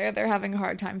out there. They're having a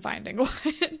hard time finding one.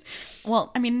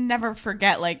 Well, I mean, never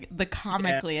forget, like, the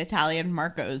comically Italian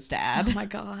Marco's dad. Oh, my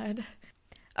God.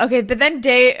 Okay, but then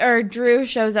Drew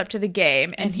shows up to the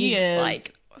game, and he's,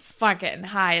 like, fucking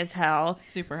high as hell.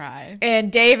 Super high.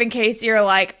 And Dave and Casey are,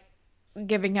 like,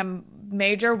 giving him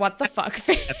major what the fuck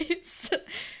face.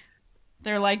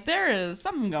 They're like, there is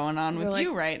something going on with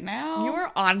you right now. You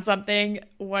are on something.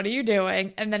 What are you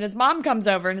doing? And then his mom comes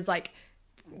over and is like,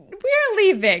 we're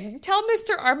leaving. Tell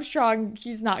Mr. Armstrong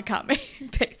he's not coming,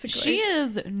 basically. She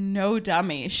is no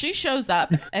dummy. She shows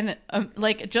up and,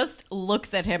 like, just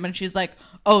looks at him and she's like,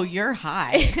 oh, you're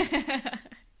high.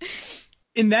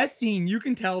 In that scene, you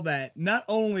can tell that not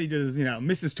only does,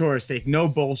 Mrs. Torres take no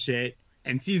bullshit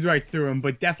and sees right through him,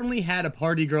 but definitely had a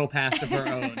party girl past of her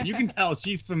own. You can tell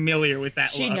she's familiar with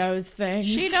that She look. knows things.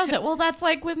 She knows it. Well, that's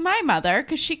like with my mother,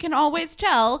 because she can always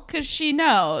tell, because she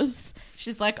knows.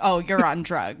 She's like, oh, you're on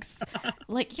drugs.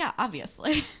 Like, yeah,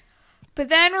 obviously. But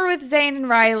then we're with Zane and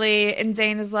Riley, and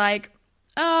Zane is like,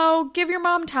 oh, give your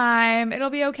mom time. It'll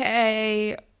be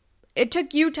okay. It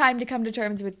took you time to come to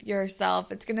terms with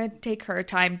yourself. It's going to take her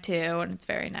time, too, and it's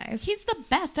very nice. He's the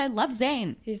best. I love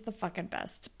Zane. He's the fucking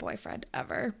best boyfriend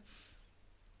ever.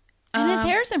 And his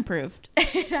hair's improved.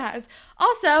 It has.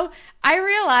 Also,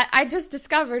 I just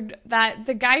discovered that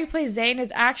the guy who plays Zane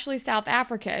is actually South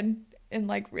African in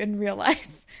real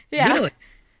life. Yeah. Really?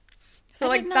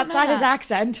 So, I did not that's know not his that.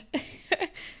 accent.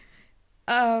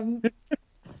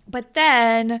 But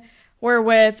then we're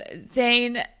with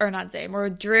we're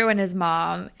with Drew and his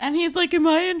mom. And he's like, am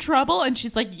I in trouble? And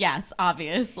she's like, yes,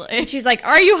 obviously. And she's like,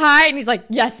 are you high? And he's like,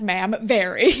 yes, ma'am,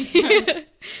 very.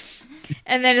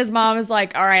 And then his mom is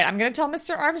like, all right, I'm going to tell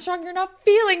Mr. Armstrong you're not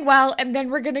feeling well, and then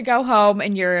we're going to go home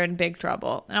and you're in big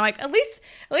trouble. And I'm like, at least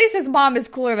his mom is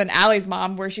cooler than Allie's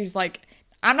mom, where she's like,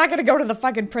 I'm not going to go to the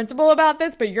fucking principal about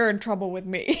this, but you're in trouble with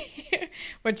me.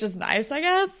 Which is nice, I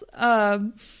guess.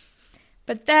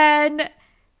 But then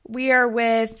we are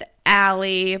with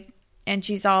Allie, and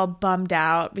she's all bummed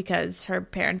out because her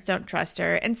parents don't trust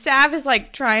her. And Sav is,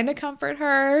 like, trying to comfort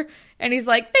her. And he's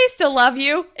like, they still love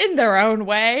you in their own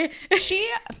way.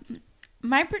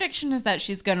 My prediction is that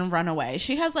she's going to run away.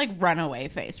 She has, like, runaway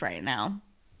face right now.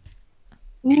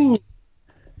 Ooh.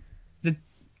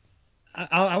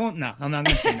 I won't. No, I'm not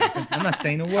going to say nothing. I'm not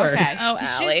saying a word. Okay. Oh,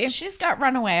 Allie. She's got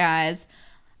runaway eyes.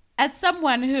 As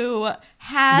someone who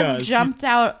has jumped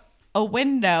out a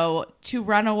window to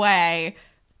run away,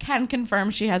 can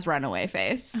confirm she has runaway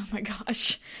face. Oh, my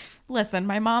gosh. Listen,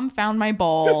 my mom found my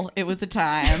bowl. It was a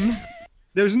time.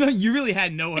 You really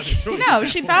had no other choice. No,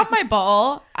 she found my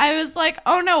bowl. I was like,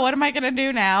 oh no, what am I going to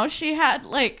do now? She had,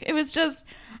 like, it was just,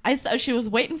 she was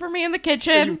waiting for me in the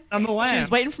kitchen. On the lamp. She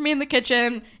was waiting for me in the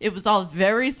kitchen. It was all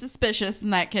very suspicious in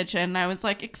that kitchen. I was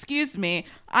like, excuse me,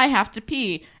 I have to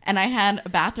pee. And I had a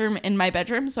bathroom in my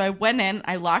bedroom. So I went in,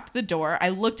 I locked the door. I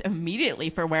looked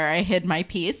immediately for where I hid my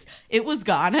piece. It was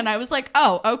gone. And I was like,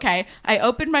 oh, okay. I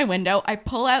opened my window. I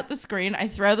pull out the screen. I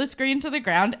throw the screen to the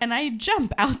ground and I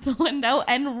jump out the window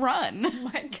and run. Oh,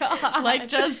 my God. Like,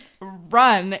 just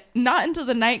run. Not into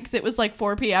the night because it was like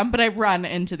 4 p.m., but I run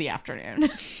into the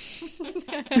afternoon.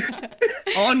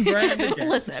 On brand again.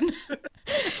 Listen,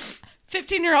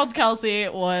 15-year-old Kelsey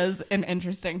was an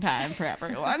interesting time for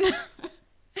everyone.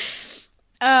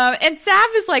 And Sav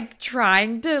is, like,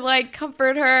 trying to, like,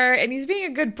 comfort her, and he's being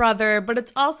a good brother, but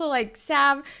it's also, like,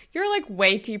 Sav, you're, like,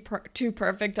 way too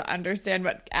perfect to understand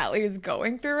what Allie is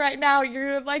going through right now.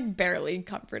 You're, like, barely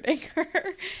comforting her.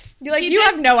 You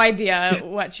have no idea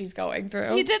what she's going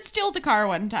through. He did steal the car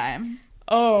one time.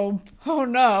 Oh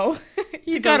no.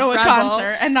 He's go to a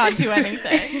concert and not do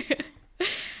anything.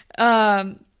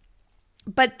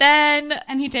 But then...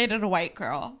 And he dated a white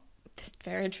girl.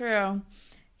 Very true.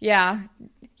 Yeah,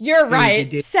 you're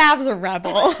right. Sav's a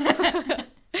rebel.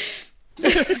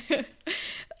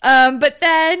 But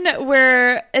then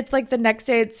it's like the next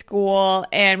day at school,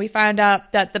 and we found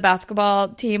out that the basketball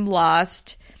team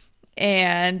lost,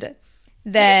 and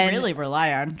then They really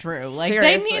rely on Drew. Like,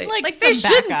 seriously, they need, like, they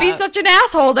some shouldn't be backup. such an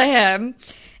asshole to him.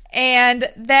 And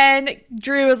then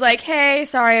Drew was like, hey,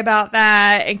 sorry about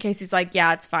that. And Casey's like,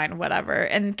 yeah, it's fine, whatever.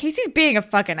 And Casey's being a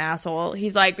fucking asshole.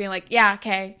 He's like being like, yeah,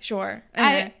 okay, sure.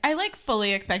 I like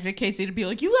fully expected Casey to be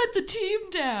like, you let the team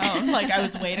down. Like I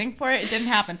was waiting for it. It didn't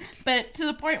happen. But to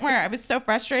the point where I was so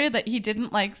frustrated that he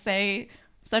didn't like say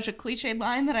such a cliched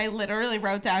line that I literally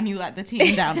wrote down, you let the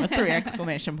team down with 3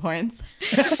 exclamation points.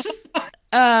 He's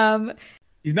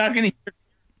not gonna hear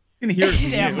it from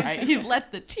Damn you. right. He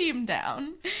let the team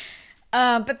down.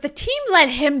 But the team let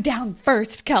him down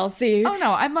first, Kelsey. Oh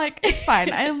no, I'm like, it's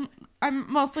fine. I'm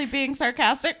mostly being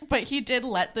sarcastic, but he did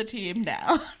let the team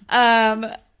down.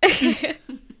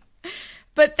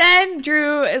 But then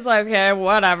Drew is like, okay,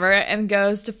 whatever, and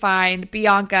goes to find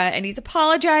Bianca, and he's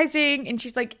apologizing, and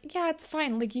she's like, yeah, it's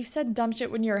fine. Like, you said dumb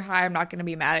shit when you were high. I'm not going to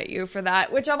be mad at you for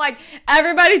that. Which I'm like,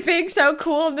 everybody's being so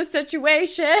cool in this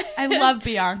situation. I love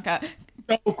Bianca.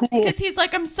 So cool. Because he's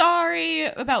like, I'm sorry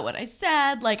about what I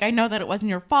said. Like, I know that it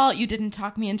wasn't your fault. You didn't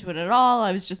talk me into it at all.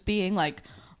 I was just being, like,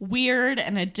 weird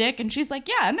and a dick. And she's like,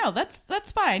 yeah, no, that's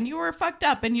fine. You were fucked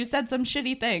up and you said some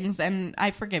shitty things and I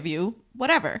forgive you.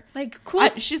 Whatever. Like, cool.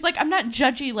 She's like, I'm not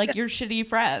judgy like your shitty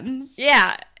friends.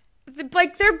 Yeah.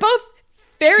 Like, they're both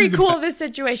very cool in this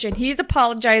situation. He's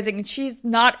apologizing and she's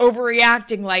not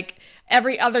overreacting like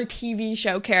every other TV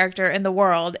show character in the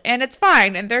world. And it's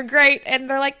fine. And they're great. And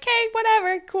they're like, okay,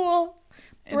 whatever, cool.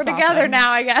 We're together awesome.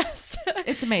 now, I guess.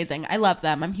 It's amazing. I love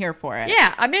them. I'm here for it.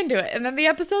 Yeah, I'm into it. And then the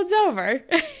episode's over.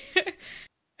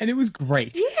 And it was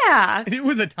great. Yeah. And it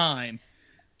was a time.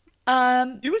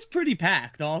 It was pretty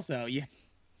packed also. You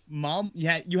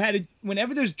had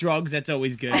whenever there's drugs, that's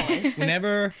always good.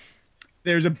 Whenever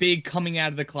there's a big coming out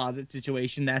of the closet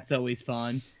situation, that's always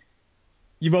fun.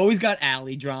 You've always got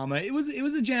Allie drama. It was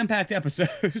a jam-packed episode.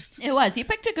 It was. You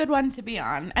picked a good one to be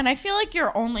on. And I feel like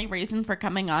your only reason for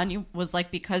coming on was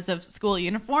like because of school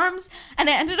uniforms. And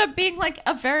it ended up being like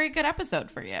a very good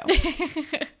episode for you.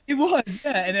 It was,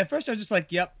 yeah. And at first I was just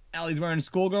like, yep, Allie's wearing a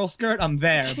schoolgirl skirt. I'm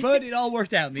there. But it all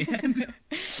worked out in the end.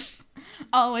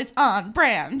 Always on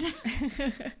brand.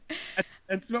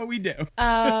 That's what we do.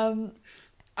 All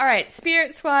right,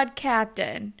 Spirit Squad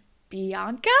captain.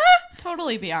 Bianca?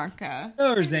 Totally Bianca.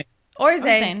 Or Zane. Or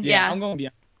Zane. Zane. Yeah, I'm going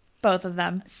Bianca. both of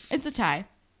them. It's a tie.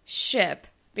 Ship.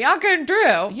 Bianca and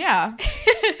Drew. Yeah.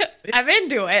 I'm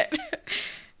into it.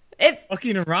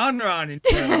 Fucking Ron and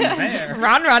there.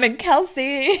 Ron and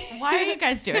Kelsey. Why are you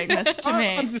guys doing this to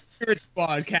Ron's me? a spirit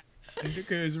squad captain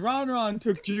because Ron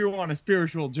took Drew on a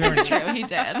spiritual journey. It's true, he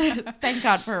did. Thank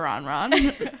God for Ron.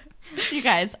 You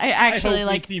guys, I actually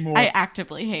hope we see more. I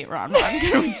actively hate Ron.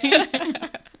 I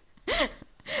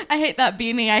hate that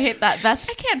beanie. I hate that vest.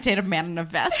 I can't date a man in a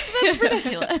vest. That's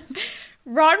ridiculous.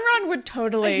 Ron would I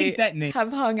totally hate that name.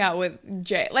 have hung out with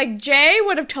Jay. Like, Jay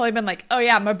would have totally been like, oh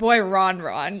yeah, my boy Ron.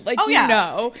 Like, Oh, you yeah.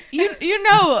 know. You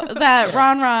know that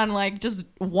Ron like just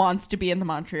wants to be in the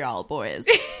Montreal Boys.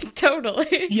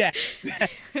 Totally. Yeah.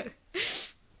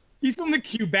 He's from the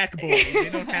Quebec boys.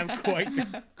 They don't have quite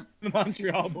the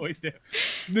Montreal boys do.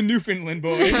 The Newfoundland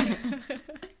boys.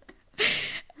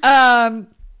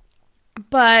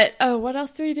 But what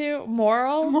else do we do?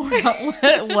 Moral?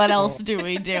 What else do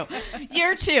we do?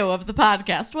 Year 2 of the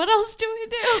podcast. What else do we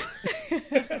do?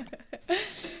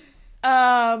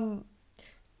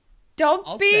 Don't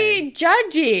I'll be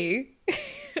judgy.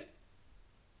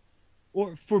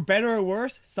 Or for better or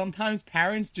worse, sometimes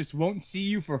parents just won't see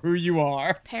you for who you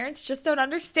are. Parents just don't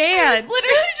understand.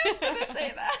 Literally just gonna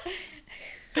say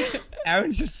that.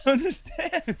 Parents just don't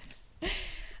understand.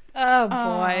 Oh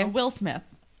boy. Will Smith.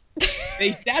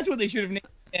 That's what they should have named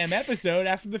the damn episode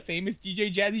after the famous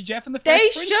DJ Jazzy Jeff and the They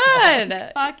Fresh Prince song.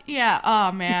 should. Fuck yeah.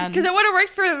 Oh man. Because it would have worked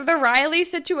for the Riley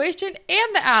situation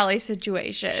and the Allie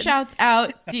situation. Shouts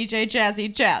out DJ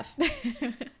Jazzy Jeff.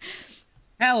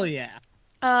 Hell yeah.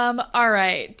 All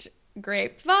right.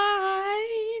 Grapevine.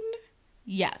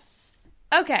 Yes.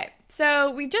 Okay,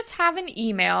 so we just have an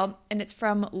email, and it's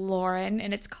from Lauren,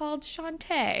 and it's called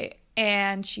Shantae.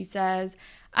 And she says,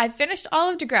 I've finished all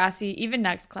of Degrassi, even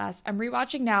Next Class. I'm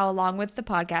rewatching now along with the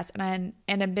podcast, and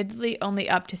admittedly only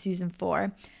up to season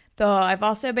 4, though I've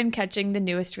also been catching the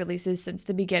newest releases since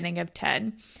the beginning of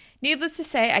 10. Needless to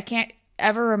say, I can't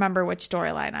ever remember which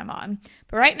storyline I'm on.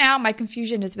 But right now, my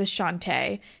confusion is with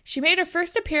Shantae. She made her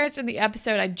first appearance in the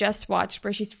episode I just watched,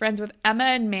 where she's friends with Emma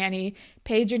and Manny,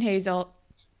 Paige and Hazel,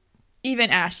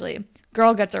 even Ashley.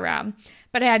 Girl gets around.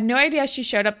 But I had no idea she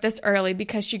showed up this early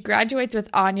because she graduates with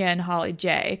Anya and Holly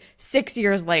J 6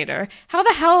 years later. How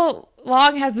the hell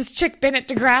long has this chick been at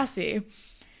Degrassi?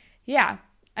 Yeah,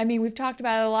 I mean, we've talked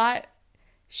about it a lot.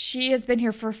 She has been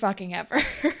here for fucking ever.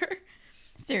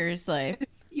 Seriously.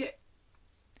 Yeah.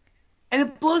 And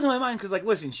it blows my mind because, like,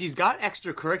 listen, she's got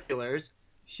extracurriculars.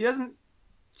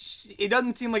 It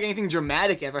doesn't seem like anything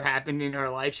dramatic ever happened in her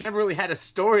life. She never really had a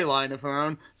storyline of her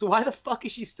own. So why the fuck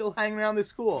is she still hanging around this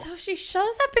school? So she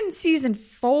shows up in season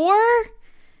 4?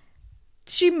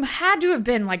 She had to have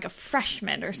been like a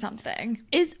freshman or something.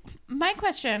 Is my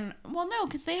question? Well, no,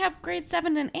 because they have grades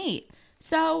 7 and 8.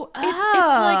 So it's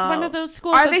like one of those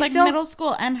schools that's like middle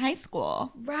school and high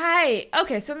school. Right.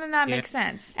 Okay, so then that makes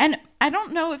sense. And I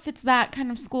don't know if it's that kind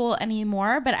of school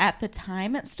anymore, but at the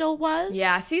time it still was.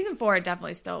 Yeah, season 4 it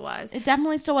definitely still was. It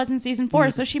definitely still was in season 4.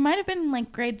 So she might have been in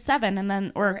like grade 7 and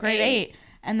then or grade 8.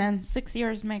 And then 6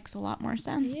 years makes a lot more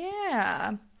sense.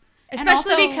 Yeah.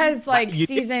 Especially also, because like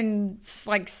seasons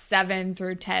like 7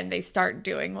 through 10 they start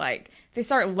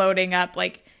loading up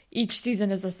like each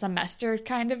season is a semester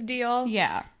kind of deal.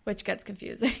 Yeah. Which gets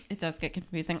confusing. It does get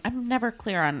confusing. I'm never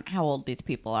clear on how old these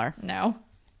people are. No.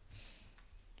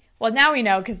 Well, now we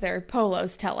know because their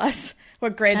polos tell us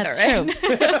what grade they're in.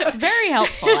 It's very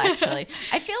helpful, actually.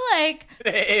 I feel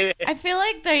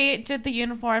like they did the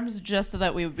uniforms just so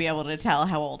that we would be able to tell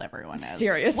how old everyone is.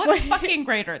 Seriously. What fucking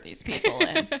grade are these people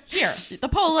in? Here, the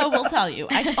polo will tell you.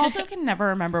 I also can never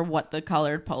remember what the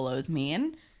colored polos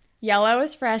mean. Yellow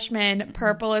is freshman,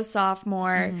 purple is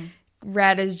sophomore,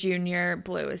 red is junior,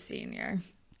 blue is senior.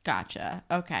 Gotcha.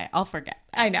 Okay, I'll forget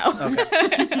that. I know.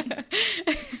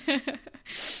 Okay.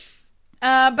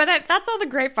 But that's all the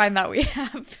grapevine that we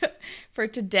have for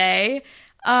today.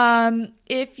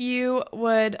 If you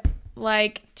would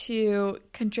like to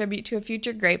contribute to a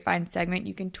future grapevine segment,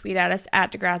 you can tweet at us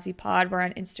at Degrassi Pod. We're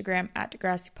on Instagram at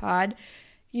Degrassi Pod.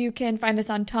 You can find us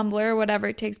on Tumblr,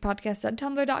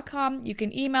 whateverittakespodcast.tumblr.com. You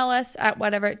can email us at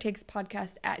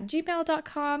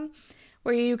whateverittakespodcast@gmail.com,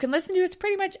 where you can listen to us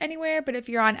pretty much anywhere. But if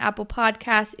you're on Apple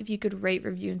Podcasts, if you could rate,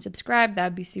 review, and subscribe, that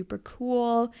would be super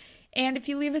cool. And if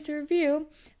you leave us a review,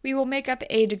 we will make up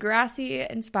a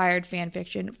Degrassi-inspired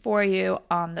fanfiction for you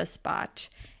on the spot.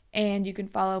 And you can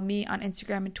follow me on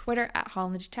Instagram and Twitter at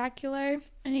HollandTacular.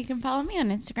 And you can follow me on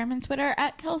Instagram and Twitter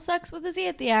at KelSucks with a Z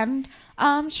at the end.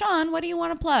 Sean, what do you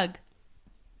want to plug?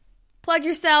 Plug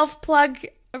yourself, plug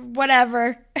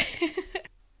whatever.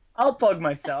 I'll plug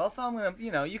myself. I'm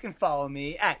gonna, you can follow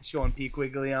me at Sean P.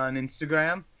 Quigley on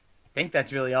Instagram. I think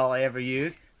that's really all I ever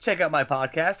use. Check out my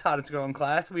podcast, Hottest Girl in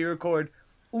Class. We record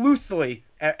loosely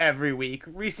every week.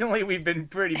 Recently, we've been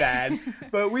pretty bad,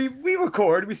 but we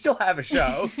record. We still have a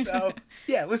show, so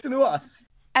yeah, listen to us.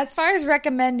 As far as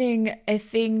recommending a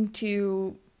thing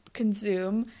to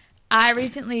consume, I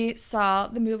recently saw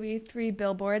the movie 3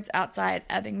 Billboards Outside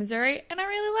Ebbing, Missouri, and I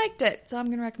really liked it, so I'm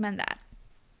going to recommend that.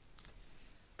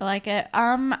 I like it.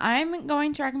 I'm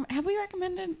going to recommend... Have we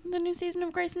recommended the new season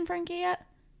of Grace and Frankie yet?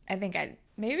 I think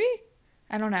maybe?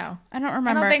 I don't know. I don't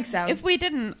remember. I don't think so. If we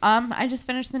didn't, I just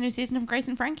finished the new season of Grace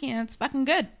and Frankie, and it's fucking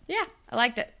good. Yeah, I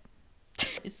liked it.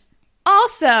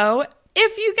 Also,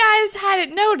 if you guys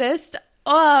hadn't noticed,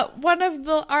 one of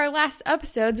our last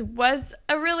episodes was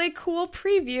a really cool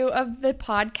preview of the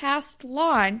podcast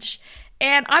launch,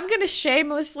 and I'm going to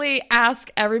shamelessly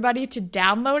ask everybody to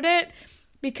download it,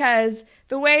 because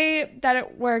the way that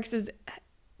it works is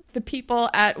the people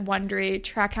at Wondery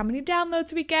track how many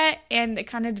downloads we get, and it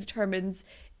kind of determines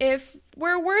if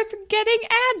we're worth getting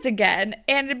ads again.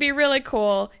 And it'd be really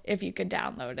cool if you could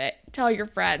download it. Tell your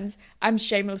friends. I'm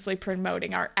shamelessly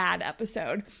promoting our ad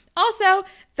episode. Also,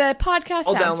 the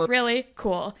podcast sounds really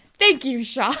cool. Thank you,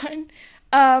 Sean.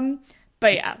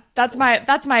 But yeah, that's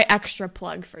my extra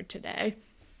plug for today.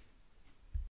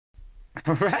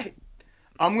 All right.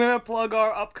 I'm going to plug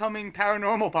our upcoming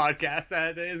paranormal podcast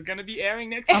that is going to be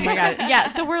airing next week. Oh my God. Yeah,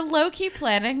 so we're low-key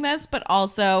planning this, but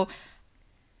also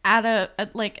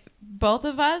both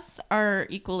of us are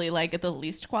equally like the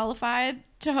least qualified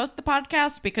to host the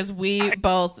podcast because we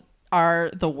both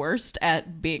are the worst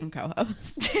at being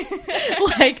co-hosts.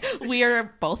 Like, we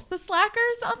are both the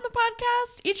slackers on the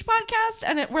podcast, each podcast,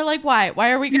 and we're like, why?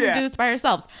 Why are we going to do this by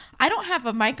ourselves? I don't have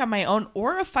a mic on my own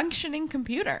or a functioning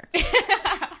computer.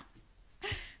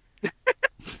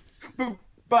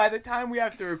 By the time we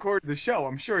have to record the show,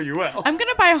 I'm sure you will. I'm going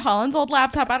to buy Holland's old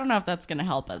laptop. I don't know if that's going to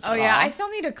help us at all. I still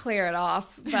need to clear it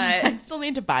off, but I still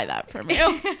need to buy that from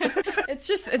you. It's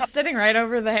sitting right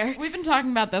over there. We've been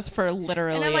talking about this for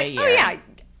literally a year. Oh yeah,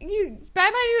 you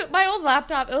buy my old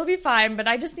laptop, it'll be fine, but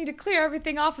I just need to clear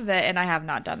everything off of it, and I have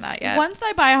not done that yet. Once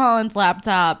I buy Holland's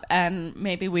laptop and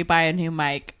maybe we buy a new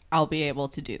mic, I'll be able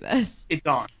to do this. It's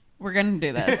on. We're going to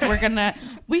do this.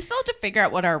 We still have to figure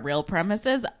out what our real premise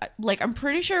is. Like, I'm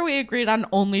pretty sure we agreed on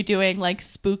only doing, like,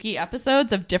 spooky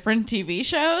episodes of different TV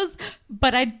shows,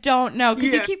 but I don't know,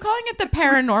 because you keep calling it the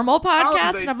Paranormal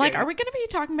Podcast, and I'm like, are we going to be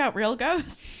talking about real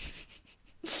ghosts?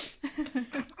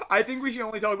 I think we should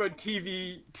only talk about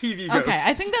TV ghosts. Okay,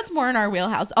 I think that's more in our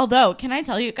wheelhouse. Although, can I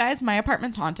tell you guys, my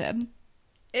apartment's haunted.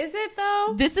 Is it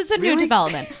though? This is a new Really?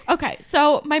 development. Okay,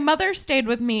 so my mother stayed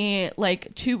with me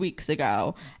like 2 weeks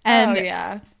ago, and Oh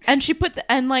yeah. and she put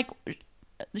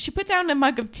down a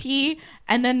mug of tea,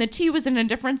 and then the tea was in a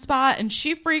different spot, and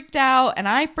she freaked out, and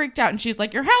I freaked out, and she's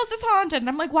like, "Your house is haunted," and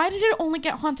I'm like, "Why did it only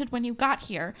get haunted when you got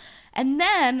here?" And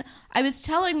then I was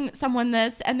telling someone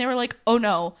this, and they were like, "Oh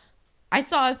no, I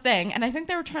saw a thing," and I think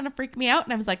they were trying to freak me out,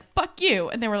 and I was like, "Fuck you,"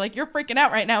 and they were like, "You're freaking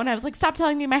out right now," and I was like, "Stop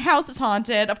telling me my house is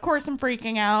haunted. Of course I'm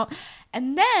freaking out."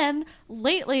 And then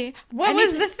lately, What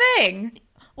was the thing?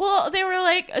 well, they were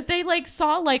like, they like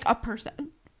saw like a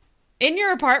person. In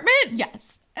your apartment?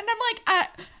 Yes. And I'm like,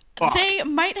 Fuck. they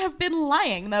might have been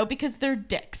lying though because they're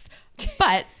dicks.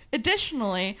 But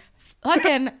additionally,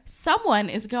 fucking someone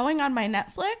is going on my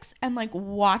Netflix and like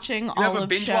watching have all a of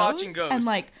binge shows watching ghost. and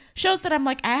like shows that I'm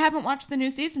like, I haven't watched the new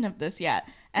season of this yet.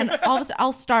 And all of a sudden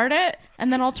I'll start it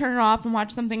and then I'll turn it off and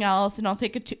watch something else, and I'll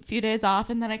take a few days off,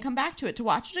 and then I come back to it to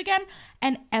watch it again,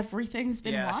 and everything's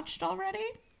been Yeah. watched already.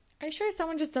 Are you sure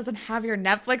someone just doesn't have your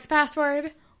Netflix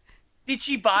password? Did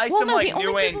she buy Well, some no, like the only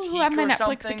new people antique who have my or Netflix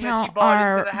something that she account bought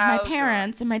are into the my house?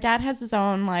 parents, and my dad has his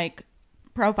own like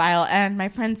profile, and my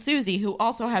friend Susie, who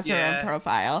also has her Yeah. own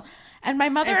profile, and my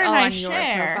mother It's and all I on your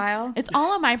share. profile? It's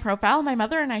all on my profile. My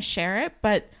mother and I share it,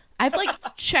 but I've like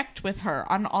checked with her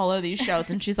on all of these shows,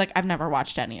 and she's like, "I've never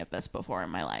watched any of this before in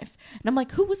my life," and I'm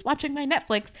like, "Who was watching my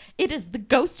Netflix? It is the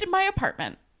ghost in my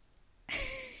apartment."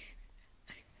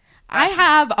 I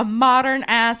have a modern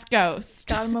ass ghost.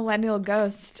 Got a millennial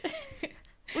ghost.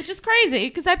 Which is crazy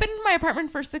because I've been in my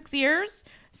apartment for 6 years.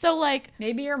 So, like,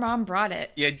 Maybe your mom brought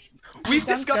it. Yeah, we've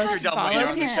Some discussed your ghosts double follow on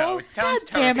the people. show. It God sounds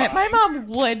damn it. My terrifying. mom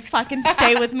would fucking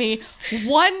stay with me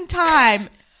one time.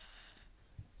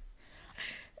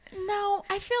 No,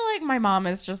 I feel like my mom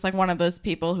is just like one of those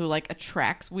people who like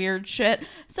attracts weird shit.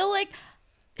 So, like,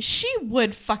 she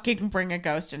would fucking bring a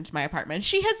ghost into my apartment.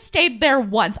 She has stayed there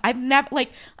once. I've never,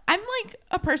 like, I'm like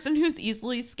a person who's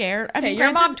easily scared. I Okay, mean,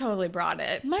 your granted, mom totally brought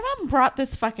it. my mom brought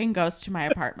this fucking ghost to my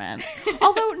apartment.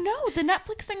 Although, no, the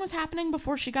Netflix thing was happening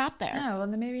before she got there. No, well,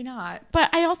 then maybe not. But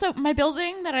I also, my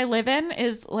building that I live in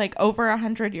is like over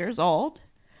 100 years old.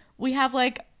 We have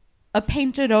like a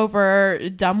painted over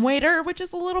dumbwaiter, which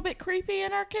is a little bit creepy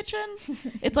in our kitchen.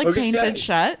 It's like Okay. painted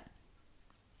shut.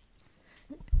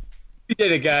 You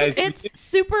did it, guys. It's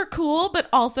super cool, but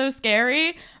also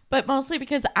scary. But mostly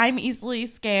because I'm easily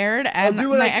scared, and do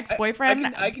what my I-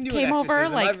 ex-boyfriend I can do an came over.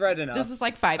 exorcism. Like I've read enough. this is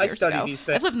like 5 I years studied ago. these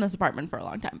things. I've lived in this apartment for a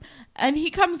long time, and he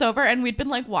comes over, and we'd been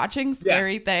like watching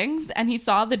scary things, and he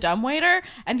saw the dumbwaiter,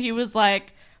 and he was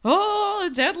like, "Oh, a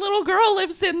dead little girl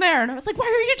lives in there," and I was like, "Why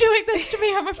are you doing this to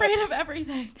me? I'm afraid of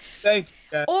everything." Thank you,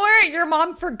 guys. Or your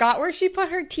mom forgot where she put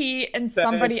her tea and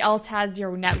somebody else has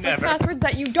your Netflix Never. password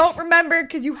that you don't remember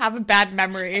because you have a bad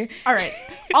memory. All right,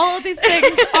 all of these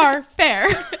things are fair.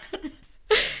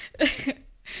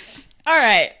 All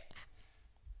right.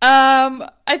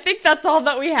 I think that's all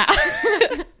that we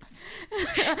have.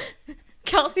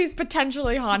 Kelsey's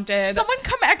potentially haunted. Someone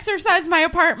come exorcise my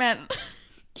apartment.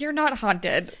 You're not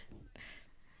haunted.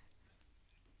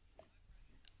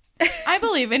 I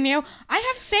believe in you. I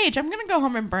have sage. I'm gonna go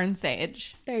home and burn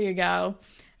sage. There you go.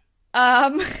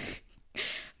 But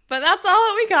that's all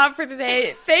that we got for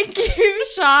today. Thank you,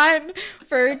 Sean,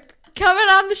 for coming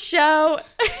on the show.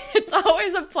 It's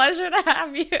always a pleasure to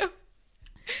have you.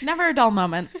 Never a dull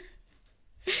moment.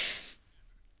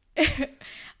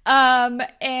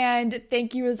 And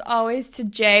thank you as always to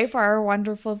Jay for our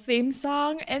wonderful theme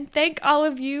song. And thank all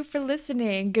of you for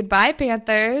listening. Goodbye,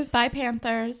 Panthers. Bye,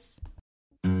 Panthers.